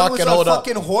Everyone Barack was can on hold up.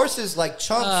 fucking horses like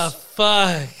chumps.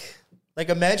 Fuck. Like,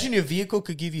 imagine your vehicle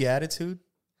could give you attitude.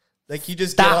 Like, you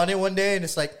just get Stop. on it one day and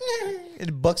it's like,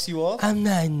 it bucks you off. I'm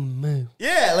not in the mood.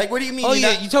 Yeah, like, what do you mean? Oh, you're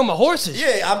yeah. not- You talking about horses?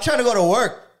 Yeah, I'm trying to go to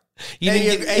work. You and,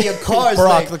 didn't your, get- and your car's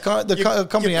Barack, like... the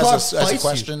company your car has a fights you.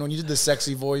 question. When you did the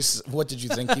sexy voice, what did you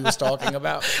think he was talking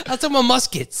about? I was talking about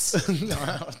muskets.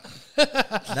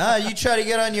 Nah, you try to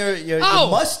get on your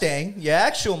Mustang, your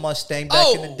actual Mustang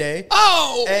back in the day.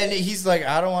 Oh. And he's like,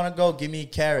 I don't want to go. Give me a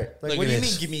carrot. Like, Look what at do you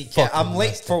this mean, give me a carrot? fucking I'm late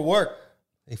Mustang. for work.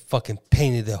 They fucking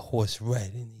painted their horse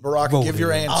red. and Barack, rolled give it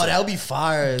your in. answer. Oh, that would be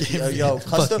fire. Yo,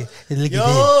 custom. Fucking- look at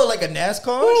Yo, like a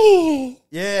NASCAR?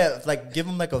 Yeah, like give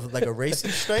him like a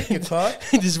racing strike, your car.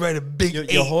 Just write a big Your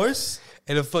 8 horse?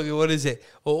 and a fucking, what is it?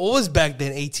 Well, what was back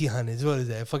then? 1800s. What is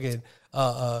that? Fucking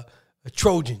a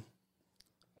Trojan.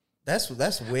 That's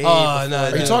way Oh, before no, Are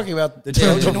you dude. talking about the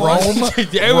Trojan horse.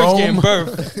 Everyone's getting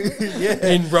birth Yeah.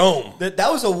 in Rome. That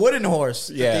was a wooden horse.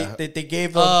 that Yeah. they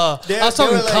gave them. I was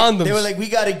talking were like, condoms. They were like, we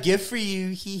got a gift for you.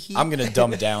 He. I'm going to dumb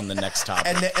down the next topic.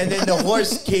 And then the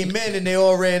horse came in and they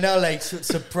all ran out like,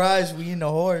 surprise, we in the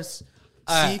horse.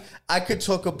 See, I could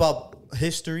talk about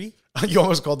history. You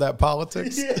almost called that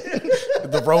politics?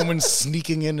 The Romans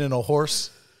sneaking in a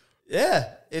horse? Yeah,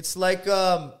 it's like,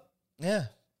 yeah.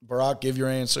 Barack, give your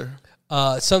answer.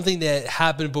 Something that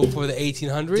happened before the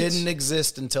 1800s. Didn't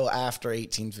exist until after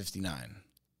 1859.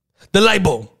 The light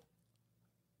bulb.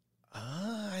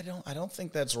 I don't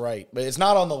think that's right, but it's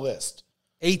not on the list.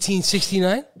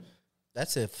 1869.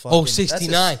 That's a fucking,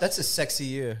 69. That's a sexy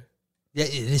year. Yeah,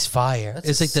 it is fire. That's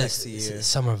it's a like the sexy it's year. the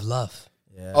summer of love.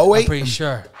 Yeah. Oh, I'm wait. pretty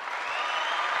sure.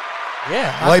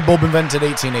 Yeah, Light bulb invented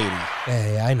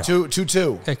 1880. yeah, I know.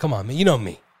 2-2. Hey, come on, man. You know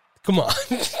me. Come on.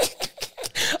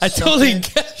 I totally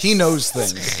guessed. He knows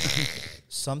things.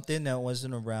 Something that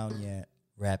wasn't around yet.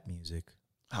 Rap music.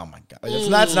 Oh my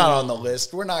God, that's not on the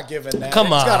list. We're not giving that. Come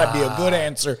It's got to on. be a good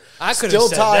answer. I could have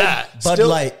said that. Bud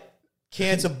Light.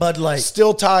 Cans of Bud Light.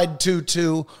 Still tied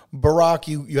 2-2. Barack,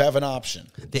 you have an option.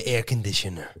 The air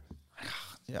conditioner.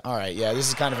 Yeah, all right, yeah, this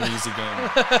is kind of an easy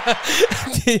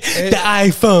game. The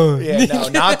iPhone. Yeah, no,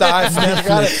 not the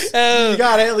iPhone. You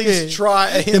got to at least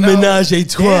try. You The know? menage a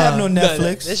trois. They have no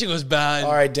Netflix. That shit goes bad.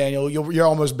 All right, Daniel, you're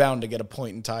almost bound to get a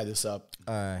point and tie this up.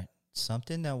 All right.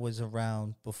 Something that was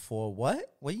around before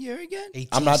what? What year again?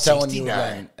 I'm not telling you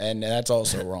 1869. again, and that's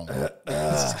also wrong.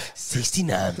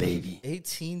 69, baby.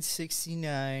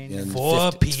 1869. And 4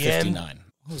 it's p.m. 59.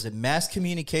 What was it? Mass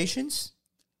communications?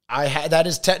 That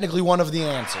is technically one of the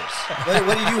answers.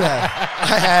 What did you have?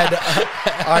 I had.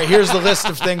 All right, here's the list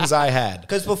of things I had.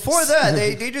 Because before that,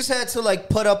 they just had to like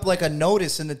put up like a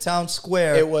notice in the town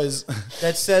square. It was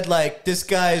that said like this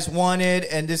guy's wanted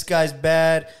and this guy's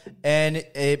bad, and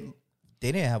they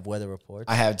didn't have weather reports.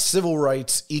 I had civil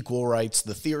rights, equal rights,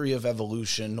 the theory of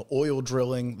evolution, oil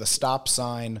drilling, the stop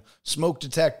sign, smoke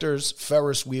detectors,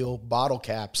 Ferris wheel, bottle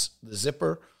caps, the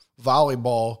zipper,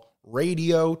 volleyball,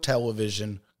 radio,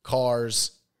 television,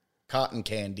 cars, cotton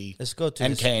candy. Let's go to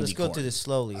and this. candy Let's go corn. to this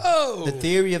slowly. Oh. The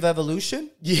theory of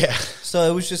evolution. Yeah, So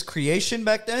it was just creation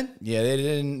back then. yeah. They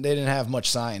didn't have much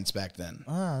science back then.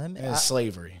 That It was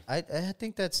slavery. I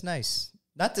think that's nice.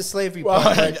 Not the slavery Well,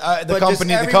 part, the but just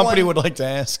company would like to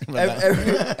ask him about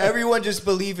that. everyone just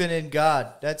believing in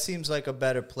God. That seems like a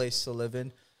better place to live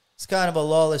in. It's kind of a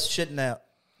lawless shit now,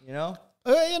 you know?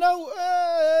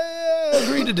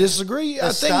 Agree to disagree.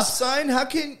 A stop sign? How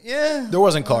can, There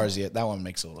wasn't cars yet. That one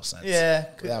makes a little sense. Yeah.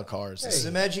 Without cars. Just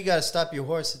imagine you got to stop your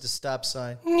horse at the stop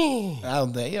sign. I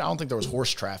don't think there was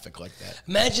horse traffic like that.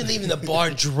 Imagine leaving the bar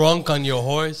drunk on your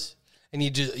horse, and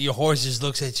your horse just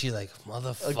looks at you like,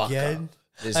 motherfucker. Again?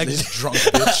 This drunk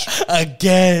bitch.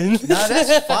 Again. Nah,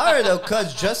 that's fire, though,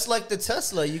 because just like the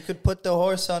Tesla, you could put the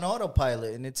horse on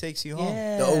autopilot, and it takes you home.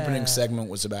 Yeah. The opening segment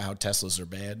was about how Teslas are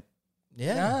bad.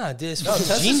 Yeah. Nah, dude, it's No, fucking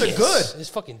Teslas genius. are good. It's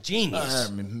fucking genius.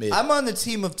 I'm on the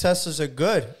team of Teslas are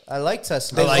good. I like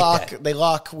Tesla. They like lock. that. They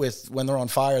lock with when they're on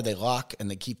fire. They lock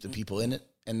and they keep the people in it.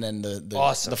 And then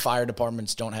Awesome. the fire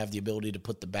departments don't have the ability to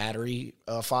put the battery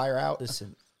fire out.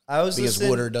 Listen, I was because listening.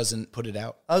 water doesn't put it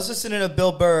out. I was listening to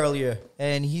Bill Burr earlier,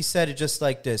 and he said it just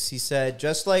like this. He said,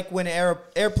 just like when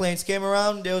airplanes came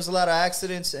around, there was a lot of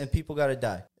accidents and people got to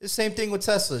die. The same thing with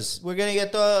Teslas. We're going to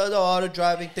get the auto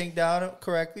driving thing down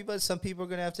correctly, but some people are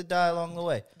going to have to die along the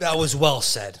way. That was well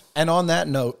said. And on that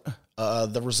note,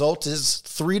 the result is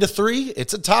 3-3.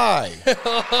 It's a tie. It's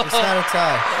not a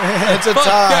tie. It's a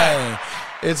tie.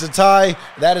 It's a tie.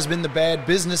 That has been the Bad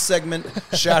Business segment.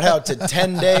 Shout out to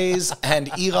 10 Days and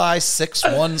Eli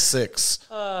 616.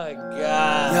 Oh, God.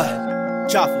 Yeah,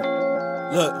 Jaffa.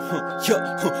 Look,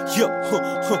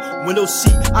 window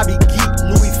seat, I be geek,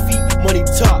 Louis feet, money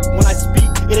talk. When I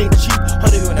speak, it ain't cheap.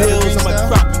 100 bills on my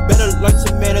crop. Better learn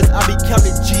some manners. I be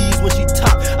counting G's when she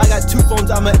top. I got 2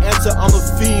 phones, I'ma answer. I'm a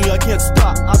fiend, I can't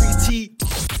stop. I be T.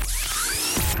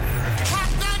 Hot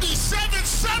 97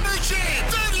 Summer Jam,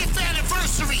 30th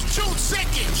anniversary, June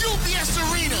 2nd, UBS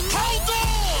Arena. Hold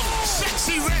on!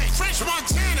 Sexy Red, French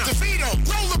Montana, DeVito,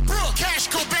 Roller Brook, Cash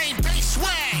Cobain, Bass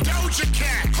Swag, Doja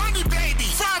Cat, Honey Baby,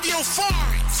 Fabio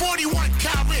Foreign, 41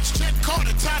 Cal Rich, Jen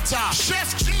Carter, Tata,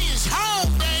 Chef G is home,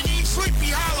 baby,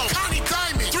 Sleepy Hollow, Connie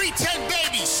Diamond, 310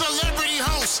 Baby, Celebrity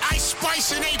Host, Ice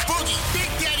Spice and A Boogie. Big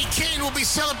Daddy Kane will be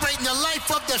celebrating the life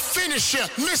of the finisher,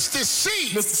 Mr.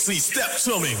 C. Mr. C, step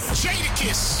to me.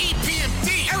 Jadakiss,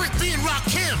 EPMD, Eric B. and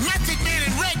Rakim, Method Man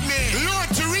and Redman, Lord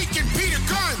Tariq and Peter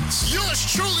Guns. Yours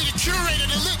truly, the curator,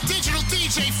 the lit digital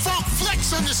DJ, Funk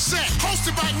Flex on the set.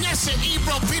 Hosted by Nessa,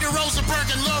 Ebro, Peter Rosenberg,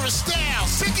 and Laura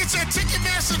Styles. Tickets at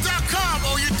Ticketmaster.com.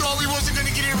 Oh, you thought we wasn't going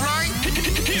to get it right?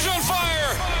 He's on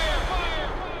fire.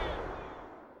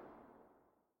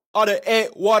 All the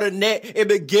egg, water net, it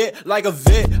begin like a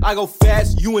vet. I go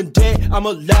fast, you in debt.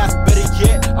 I'ma laugh, better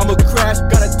yet, I'ma crash.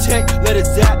 Got a tech, let it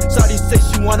zap. Saudi say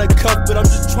she wanna cuff, but I'm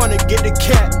just trying to get the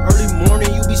cat. Early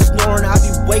morning, you be snoring, I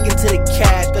be waking to the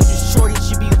cash. Got you shorty,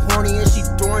 she be horny, and she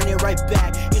throwing it right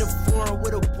back. In a foreign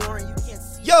with a warrant, you can't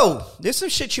see. Yo, there's some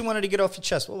shit you wanted to get off your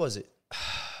chest. What was it?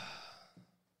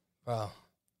 Bro.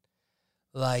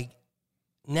 Like,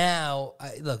 now,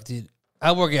 look, dude,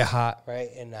 I work at Hot, right?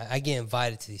 And I get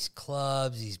invited to these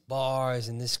clubs, these bars,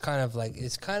 and this kind of like,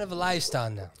 it's kind of a lifestyle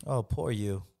now. Oh, poor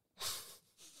you.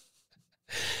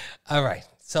 All right.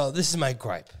 So this is my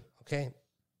gripe, okay?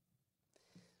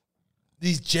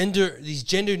 These gender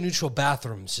neutral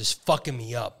bathrooms is fucking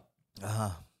me up.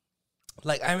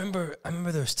 Like I remember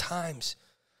there was times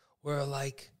where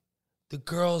like the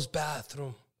girls'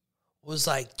 bathroom was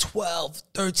like 12,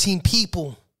 13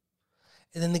 people.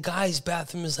 And then the guy's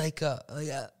bathroom is like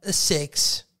a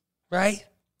 6, right?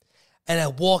 And I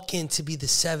walk in to be the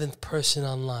 7th person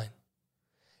online.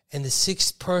 And the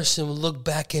 6th person would look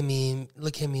back at me and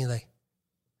look at me like,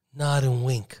 nod and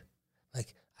wink.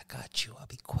 Like, I got you. I'll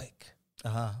be quick.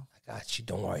 I got you.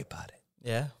 Don't worry about it.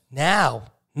 Yeah. Now,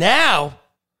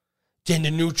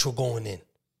 gender neutral going in,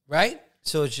 right?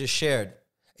 So it's just shared.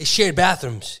 It's shared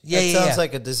bathrooms. That sounds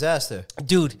like a disaster.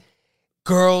 Dude,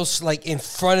 girls like in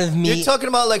front of me. You're talking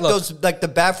about like Look, those like the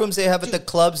bathrooms they have at the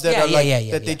clubs that Yeah, are like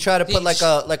yeah, that they try to put like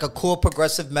a cool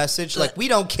progressive message like we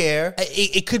don't care.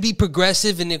 It could be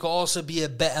progressive, and it could also be a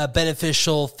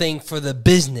beneficial thing for the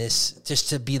business, just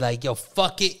to be like, yo,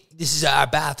 fuck it, this is our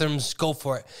bathrooms, go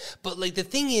for it. But like the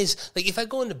thing is, like if I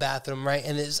go in the bathroom, right,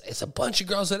 and it's a bunch of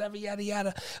girls, whatever, yada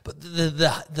yada, but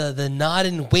the nod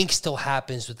and wink still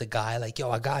happens with the guy, like, yo,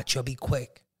 I got you, I'll be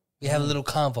quick. We have a little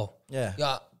convo. Yeah.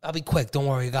 Yo, I'll be quick, don't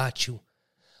worry, I got you.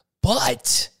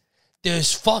 But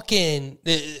there's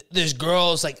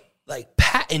girls like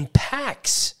in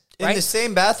packs. In right? the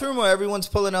same bathroom or everyone's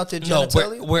pulling out their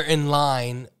genitalia? No, we're in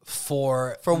line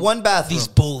for one bathroom. These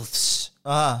booths.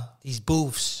 These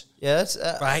booths. Yeah, that's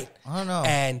right. I don't know.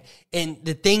 And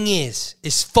the thing is,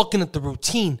 it's fucking up the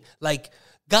routine. Like,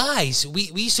 guys,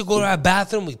 we used to go to our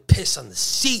bathroom, we piss on the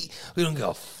seat, we don't give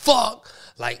a fuck.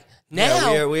 Like,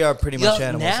 now we are pretty much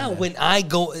animals. Now when I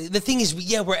go, the thing is,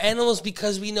 we're animals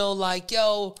because we know, like,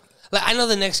 like, I know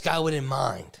the next guy wouldn't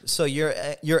mind. So you're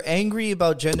angry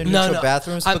about gender neutral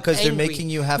bathrooms because they're making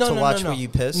you have to watch where you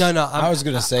piss? No. I was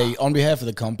going to say, on behalf of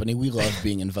the company, we love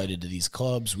being invited to these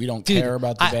clubs. We don't care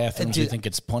about the bathrooms. We think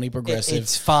it's plenty progressive.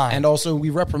 It's fine. And also, we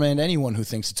reprimand anyone who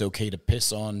thinks it's okay to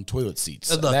piss on toilet seats.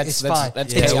 Look, it's fine.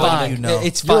 That's it's fine. You know.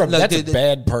 It's fine. That's a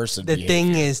bad person The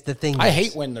thing is, I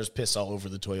hate when there's piss all over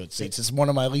the toilet seats. It's one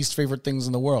of my least favorite things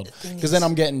in the world. Because then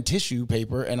I'm getting tissue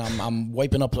paper and I'm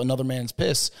wiping up another man's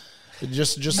piss.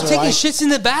 Just You're taking shits in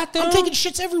the bathroom? I'm taking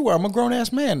shits everywhere. I'm a grown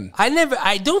ass man.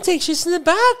 I don't take shits in the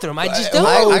bathroom. I just don't.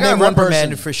 I got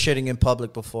reprimanded for shitting in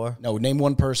public before. No, name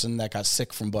one person that got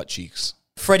sick from butt cheeks.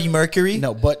 Freddie Mercury?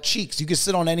 No, butt cheeks. You can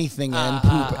sit on anything and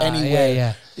poop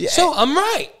anywhere. Yeah. So I'm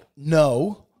right.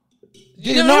 No.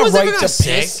 You're not right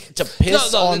to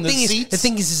piss on the seats. The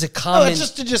thing is, it's a common. No, it's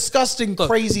just a disgusting,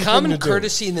 crazy common thing to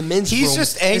courtesy in the men's room. He's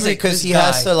just angry because he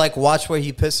has to like watch where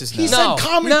he pisses. He said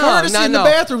common courtesy in the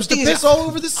bathrooms to piss all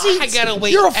over the seats. I gotta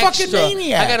wait. You're a fucking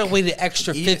maniac. I gotta wait an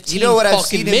extra 15. You know what I've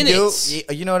fucking seen him minutes.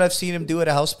 do? You know what I've seen him do at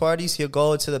house parties? He'll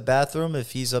go into the bathroom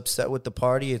if he's upset with the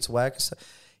party. It's whack.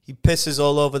 He pisses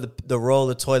all over the roll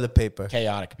of toilet paper.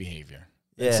 Chaotic behavior.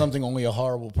 Yeah. It's something only a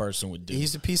horrible person would do.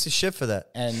 He's a piece of shit for that.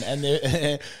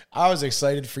 And I was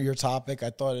excited for your topic.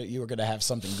 I thought you were going to have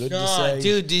something good to say.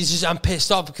 Dude, I'm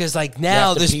pissed off because like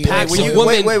now there's packs of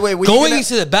wait, women wait, going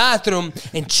into the bathroom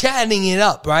and chatting it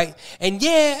up, right? And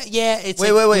it's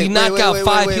we knock out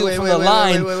 5 people from the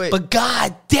line, but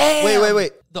god damn.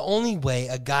 Wait. The only way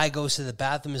a guy goes to the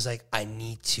bathroom is like, I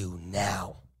need to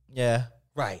now. Yeah.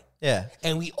 Right. Yeah.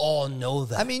 And we all know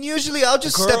that. I mean, usually I'll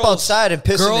just step outside and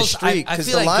piss in the street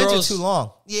because the lines are too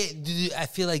long. Yeah, dude, I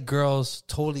feel like girls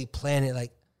totally plan it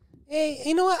like, hey,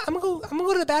 you know what? I'm gonna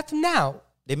go to the bathroom now.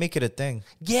 They make it a thing.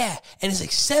 Yeah, and it's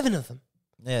like 7 of them.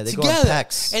 Yeah, they together. go in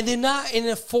packs. And they're not in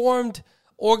a formed,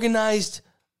 organized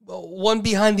one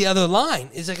behind the other line.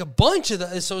 It's like a bunch of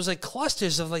so it's like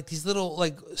clusters of like these little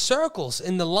like circles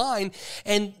in the line.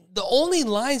 And the only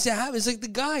lines they have is like the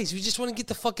guys. We just want to get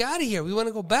the fuck out of here. We want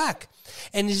to go back.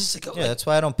 And it's just like, that's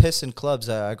why I don't piss in clubs.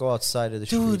 I go outside of the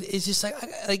street. Dude, it's just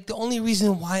like the only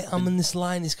reason why I'm in this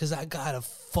line is because I gotta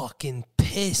fucking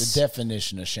piss. The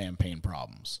definition of champagne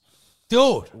problems.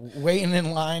 Dude, waiting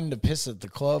in line to piss at the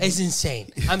club is insane.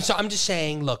 I'm just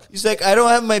saying, look. He's like, I don't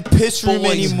have my piss room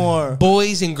anymore.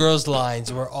 Boys and girls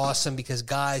lines were awesome because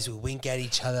guys would wink at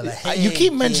each other. Like, hey, you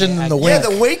keep mentioning the wink. Yeah,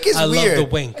 the wink is weird. I love the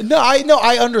wink. No,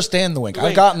 I understand the wink.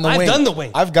 I've gotten the wink. I've done the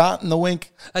wink. I've gotten the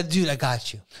wink. Dude, I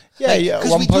got you. Yeah.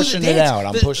 Well, I'm pushing it out.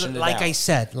 I'm pushing it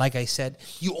out. Like I said,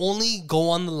 you only go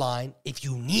on the line if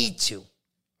you need to,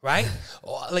 right?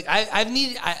 Like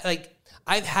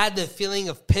I've had the feeling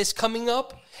of piss coming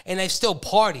up, and I've still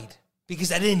partied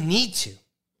because I didn't need to,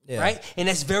 right? And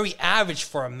that's very average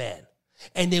for a man.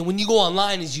 And then when you go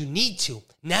online is you need to.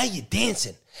 Now you're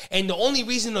dancing. And the only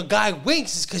reason a guy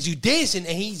winks is because you're dancing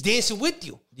and he's dancing with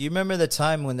you. Do you remember the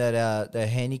time when that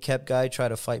handicapped guy tried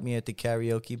to fight me at the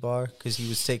karaoke bar because he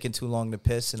was taking too long to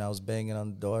piss and I was banging on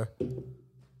the door?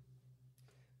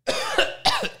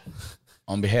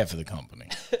 On behalf of the company.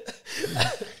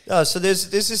 Oh, so there's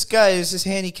this guy, there's this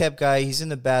handicapped guy. He's in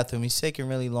the bathroom. He's taking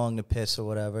really long to piss or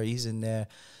whatever. He's in there.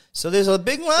 So there's a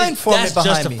big line forming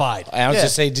behind justified. me. I was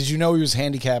just say, did you know he was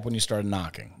handicapped when you started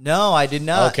knocking? No, I did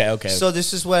not. Okay. So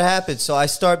this is what happened. So I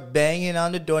start banging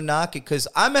on the door, knocking, because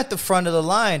I'm at the front of the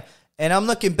line, and I'm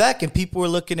looking back, and people were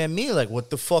looking at me like, what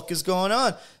the fuck is going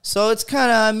on? So it's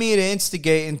kind of on me to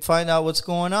instigate and find out what's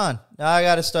going on. Now I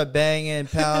got to start banging,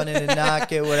 pounding, and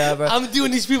knocking, whatever. I'm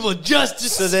doing these people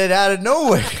justice. So then out of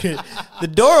nowhere, the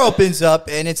door opens up,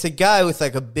 and it's a guy with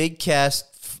like a big cast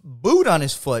boot on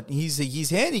his foot. He's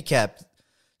handicapped.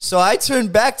 So I turn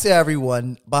back to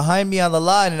everyone behind me on the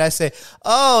line, and I say,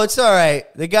 oh, it's all right.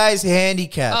 The guy's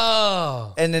handicapped.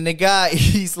 Oh. And then the guy,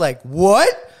 he's like, what?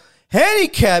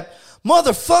 Handicapped?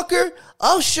 Motherfucker,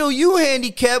 I'll show you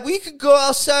handicapped. We could go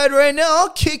outside right now.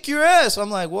 I'll kick your ass. I'm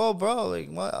like, whoa, bro.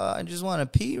 Like, I just want to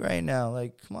pee right now.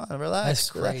 Like, come on, relax. That's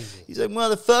crazy. He's like,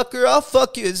 motherfucker, I'll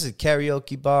fuck you. This is a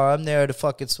karaoke bar. I'm there to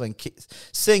fucking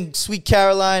sing Sweet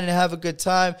Caroline and have a good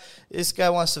time. This guy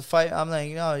wants to fight. I'm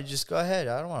like, no, just go ahead.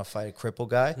 I don't want to fight a cripple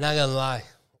guy. Not gonna lie,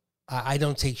 I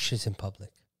don't take shits in public.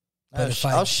 But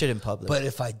I'll shit in public. But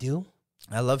if I do,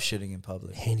 I love shitting in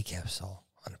public. Handicap stall,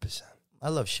 100%. I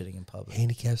love shitting in public.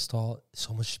 Handicap stall,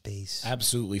 so much space.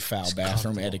 Absolutely foul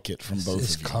bathroom etiquette from both of you.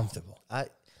 It's comfortable.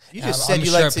 You just said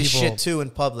you like to shit too in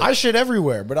public. I shit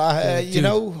everywhere, but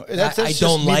that's I just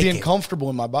don't me like being it. comfortable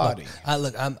in my body.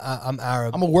 Look, I'm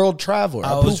Arab. I'm a world traveler.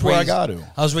 I poop where I got to.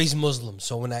 I was raised Muslim,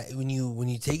 so when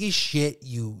you take a shit,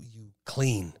 you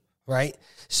clean, right?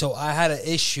 So I had an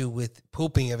issue with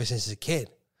pooping ever since a kid.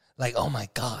 Like, oh my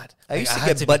God, I used to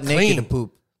had get butt be naked clean. and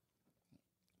poop.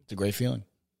 It's a great feeling.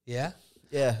 Yeah.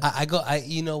 Yeah.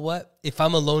 You know what? If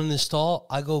I'm alone in the stall,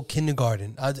 I go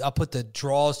kindergarten. I put the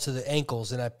drawers to the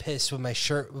ankles and I piss with my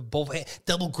shirt with both hands,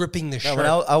 double gripping the shirt. When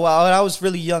I was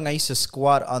really young, I used to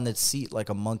squat on the seat like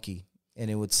a monkey, and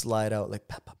it would slide out like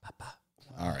pa pa pa pa.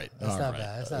 All right. That's not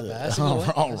bad. That's not bad. That's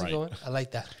a good one. I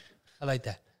like that.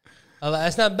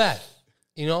 That's not bad.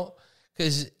 You know,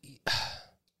 because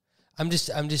I'm just.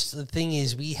 The thing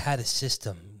is, we had a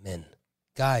system, men,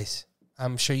 guys.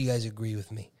 I'm sure you guys agree with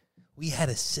me. We had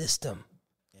a system.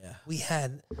 Yeah. We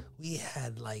had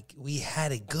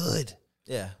it good.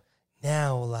 Yeah.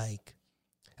 Now, like,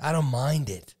 I don't mind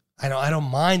it. I don't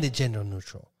mind the gender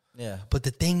neutral. Yeah. But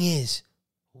the thing is,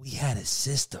 we had a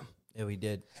system. Yeah, we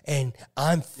did. And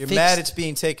You're mad it's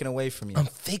being taken away from you. I'm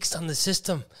fixed on the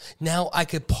system. Now I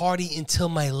could party until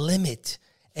my limit.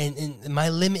 And my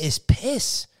limit is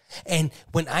piss. And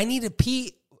when I need to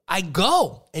pee, I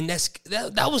go. And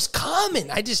that was common.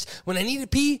 When I need to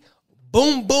pee,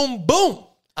 boom, boom, boom,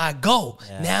 I go.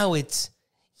 Yeah. Now it's,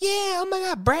 oh my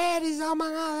God, Brad is, oh my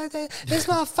God, this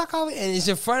motherfucker, and it's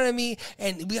in front of me,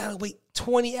 and we gotta wait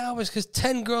 20 hours because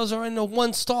 10 girls are in the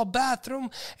one stall bathroom,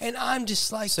 and I'm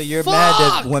just like, so you're fuck.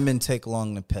 mad that women take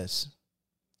long to piss?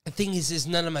 The thing is, it's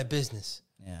none of my business.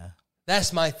 Yeah.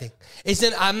 That's my thing.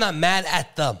 I'm not mad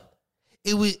at them.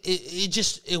 It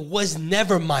was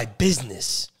never my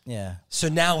business. Yeah. So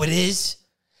now it is.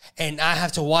 And I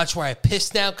have to watch where I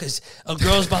piss now because a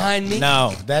girl's behind me.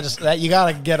 No, that you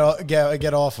gotta get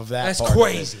off of that. That's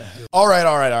crazy. All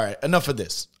right. Enough of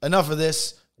this.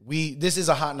 This is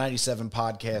a Hot 97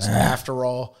 podcast after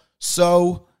all.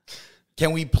 So,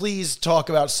 can we please talk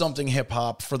about something hip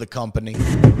hop for the company?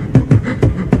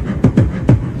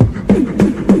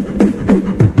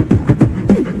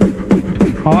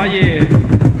 Oh yeah.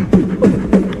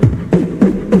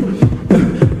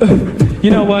 You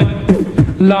know what?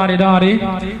 Lottie Dottie.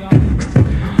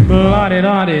 Lottie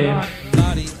Dottie.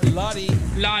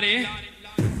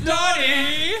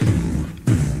 Lottie.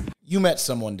 You met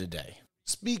someone today.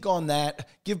 Speak on that.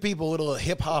 Give people a little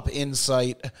hip hop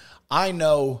insight. I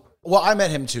met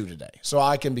him too today, so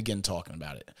I can begin talking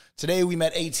about it. Today we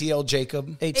met ATL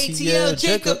Jacob. ATL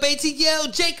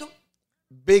Jacob.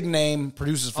 Big name,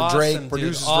 produces for Drake,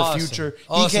 produces for Future.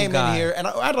 He came in here, and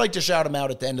I'd like to shout him out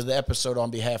at the end of the episode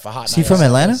on behalf of Hot 97. Is he from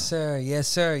Atlanta? Yes,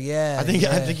 sir. Yeah. I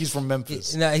think he's from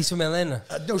Memphis. No, he's from Atlanta.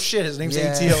 No shit, his name's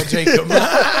ATL Jacob.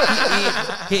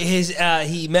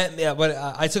 He met me, but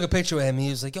I took a picture with him. He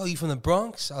was like, "Yo, you from the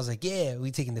Bronx?" I was like, "Yeah."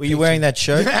 We taking the. Were you wearing that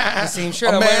shirt? The same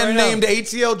shirt. A man named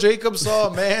ATL Jacob saw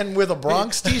a man with a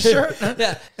Bronx t-shirt.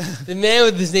 Yeah, the man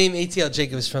with his name ATL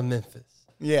Jacob is from Memphis.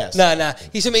 Yes. Nah.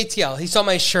 He's from ATL. He saw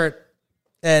my shirt,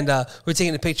 and we're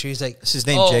taking a picture. He's like, "Is his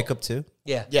name Jacob too?"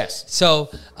 Yeah. Yes. So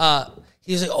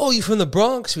he was like, "Oh, you from the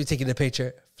Bronx?" We're taking a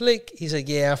picture. Flick. He's like,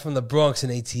 "Yeah, I'm from the Bronx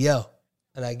and ATL."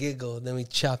 And I giggled. Then we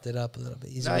chopped it up a little bit.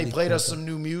 He played us some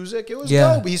new music. It was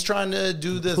dope. He's trying to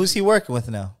do the. Who's he working with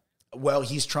now? Well,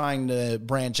 he's trying to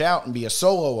branch out and be a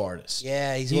solo artist.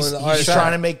 Yeah, he's one of the artists. He's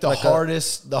trying to make the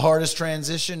hardest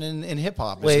transition in hip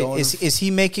hop. Wait, is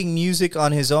he making music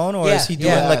on his own, or is he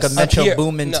doing like a Metro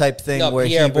Boomin type thing where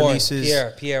Pierre he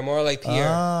releases? Pierre, more like Pierre.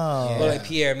 Oh. More like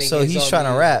Pierre. So he's trying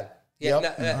to rap.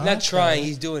 Yeah, not trying.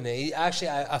 He's doing it.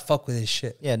 I fuck with his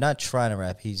shit. Yeah, not trying to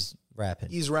rap. He's rapping.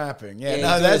 He's rapping.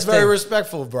 Yeah, that's very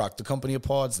respectful of Brock. The company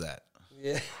applauds that.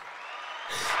 Yeah.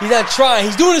 He's not trying.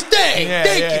 He's doing his thing.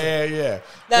 Yeah.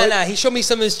 Nah. He showed me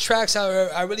some of his tracks.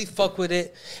 I really fuck with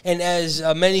it. And as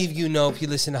many of you know, if you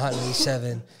listen to Hot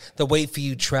 97, the Wait For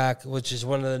You track, which is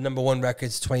one of the number one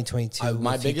records 2022.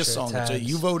 My biggest song.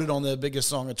 You voted on the biggest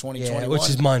song of 2021. Yeah, which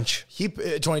is Munch.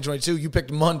 2022. You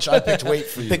picked Munch. I picked Wait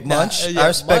For You. Pick Munch? I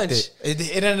respect Munch.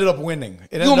 It ended up winning.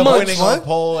 It ended up winning on the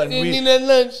poll. And we need that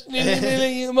lunch.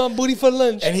 My booty for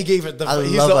lunch. And he gave it he's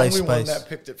the only one that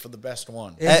picked it for the best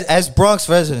one. As Bronx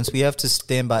residents, we have to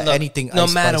stand by anything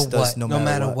Ice Spice does, no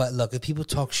matter what. Look, if people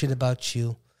talk shit about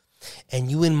you and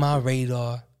you in my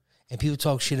radar and people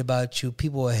talk shit about you,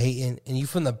 people are hating, and you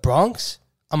from the Bronx,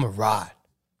 I'm a ride.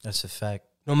 That's a fact.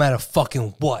 No matter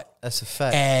fucking what. That's a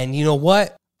fact. And you know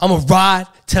what? I'm a ride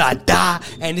till I die,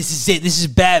 and this is it. This is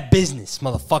bad business,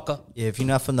 motherfucker. Yeah, if you're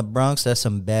not from the Bronx, that's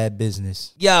some bad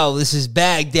business. Yo, this is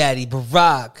Baghdaddy,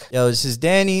 Barack. Yo, this is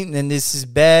Danny, and this is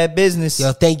bad business.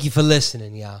 Yo, thank you for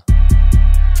listening, y'all.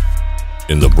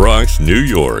 In the Bronx, New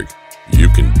York, you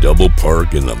can double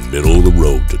park in the middle of the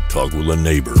road to talk with a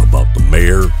neighbor about the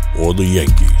mayor or the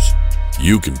Yankees.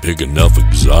 You can pick enough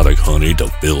exotic honey to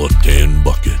fill a tin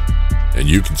bucket. And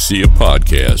you can see a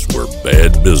podcast where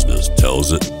bad business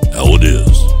tells it how it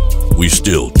is. We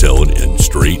still tell it in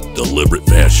straight, deliberate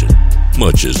fashion,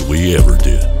 much as we ever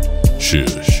did.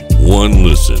 Shush, one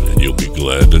listen and you'll be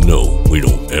glad to know we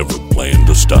don't ever plan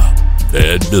to stop.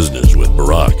 Bad Business with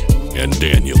Barack and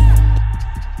Daniel.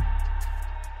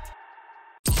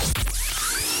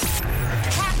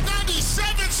 Hot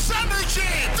 97 Summer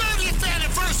Jam, 30th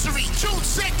anniversary, June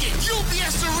 2nd,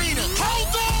 UBS Arena.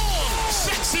 Hold on!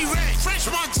 Sexy Red, French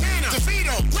Montana,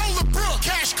 DeVito, Roller Brook,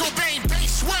 Cash Cobain,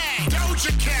 Bass Swag,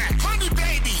 Doja Cat, Honey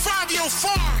Baby, Fabio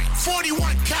Fari,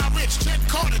 41, Kyle Rich, Jet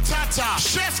Carter, Tata,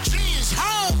 Chef G is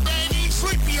home, baby,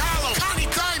 Sleepy Hollow, Connie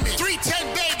Diamond, 310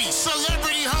 Baby,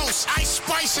 Celebrity Host, Ice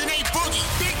Spice and A Boogie.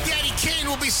 Big Daddy Kane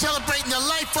will be celebrating the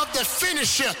life of the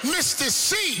finisher, Mr.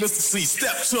 C. Mr. C,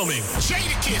 step to me.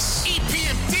 Jadakiss,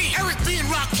 EPMD, Eric B. and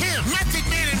Rakim, Method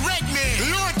Man and Redman,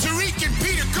 Lord Tariq and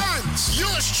Peter Guns.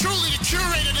 Yours truly, the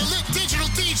curator, the lit digital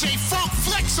DJ, Funk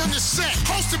Flex on the set.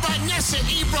 Hosted by Nessa,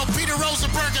 Ebro, Peter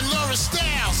Rosenberg, and Laura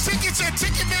Styles. Tickets at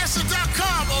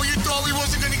Ticketmaster.com. Oh, you thought we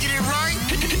wasn't going to get it right?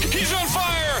 He's on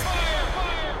fire.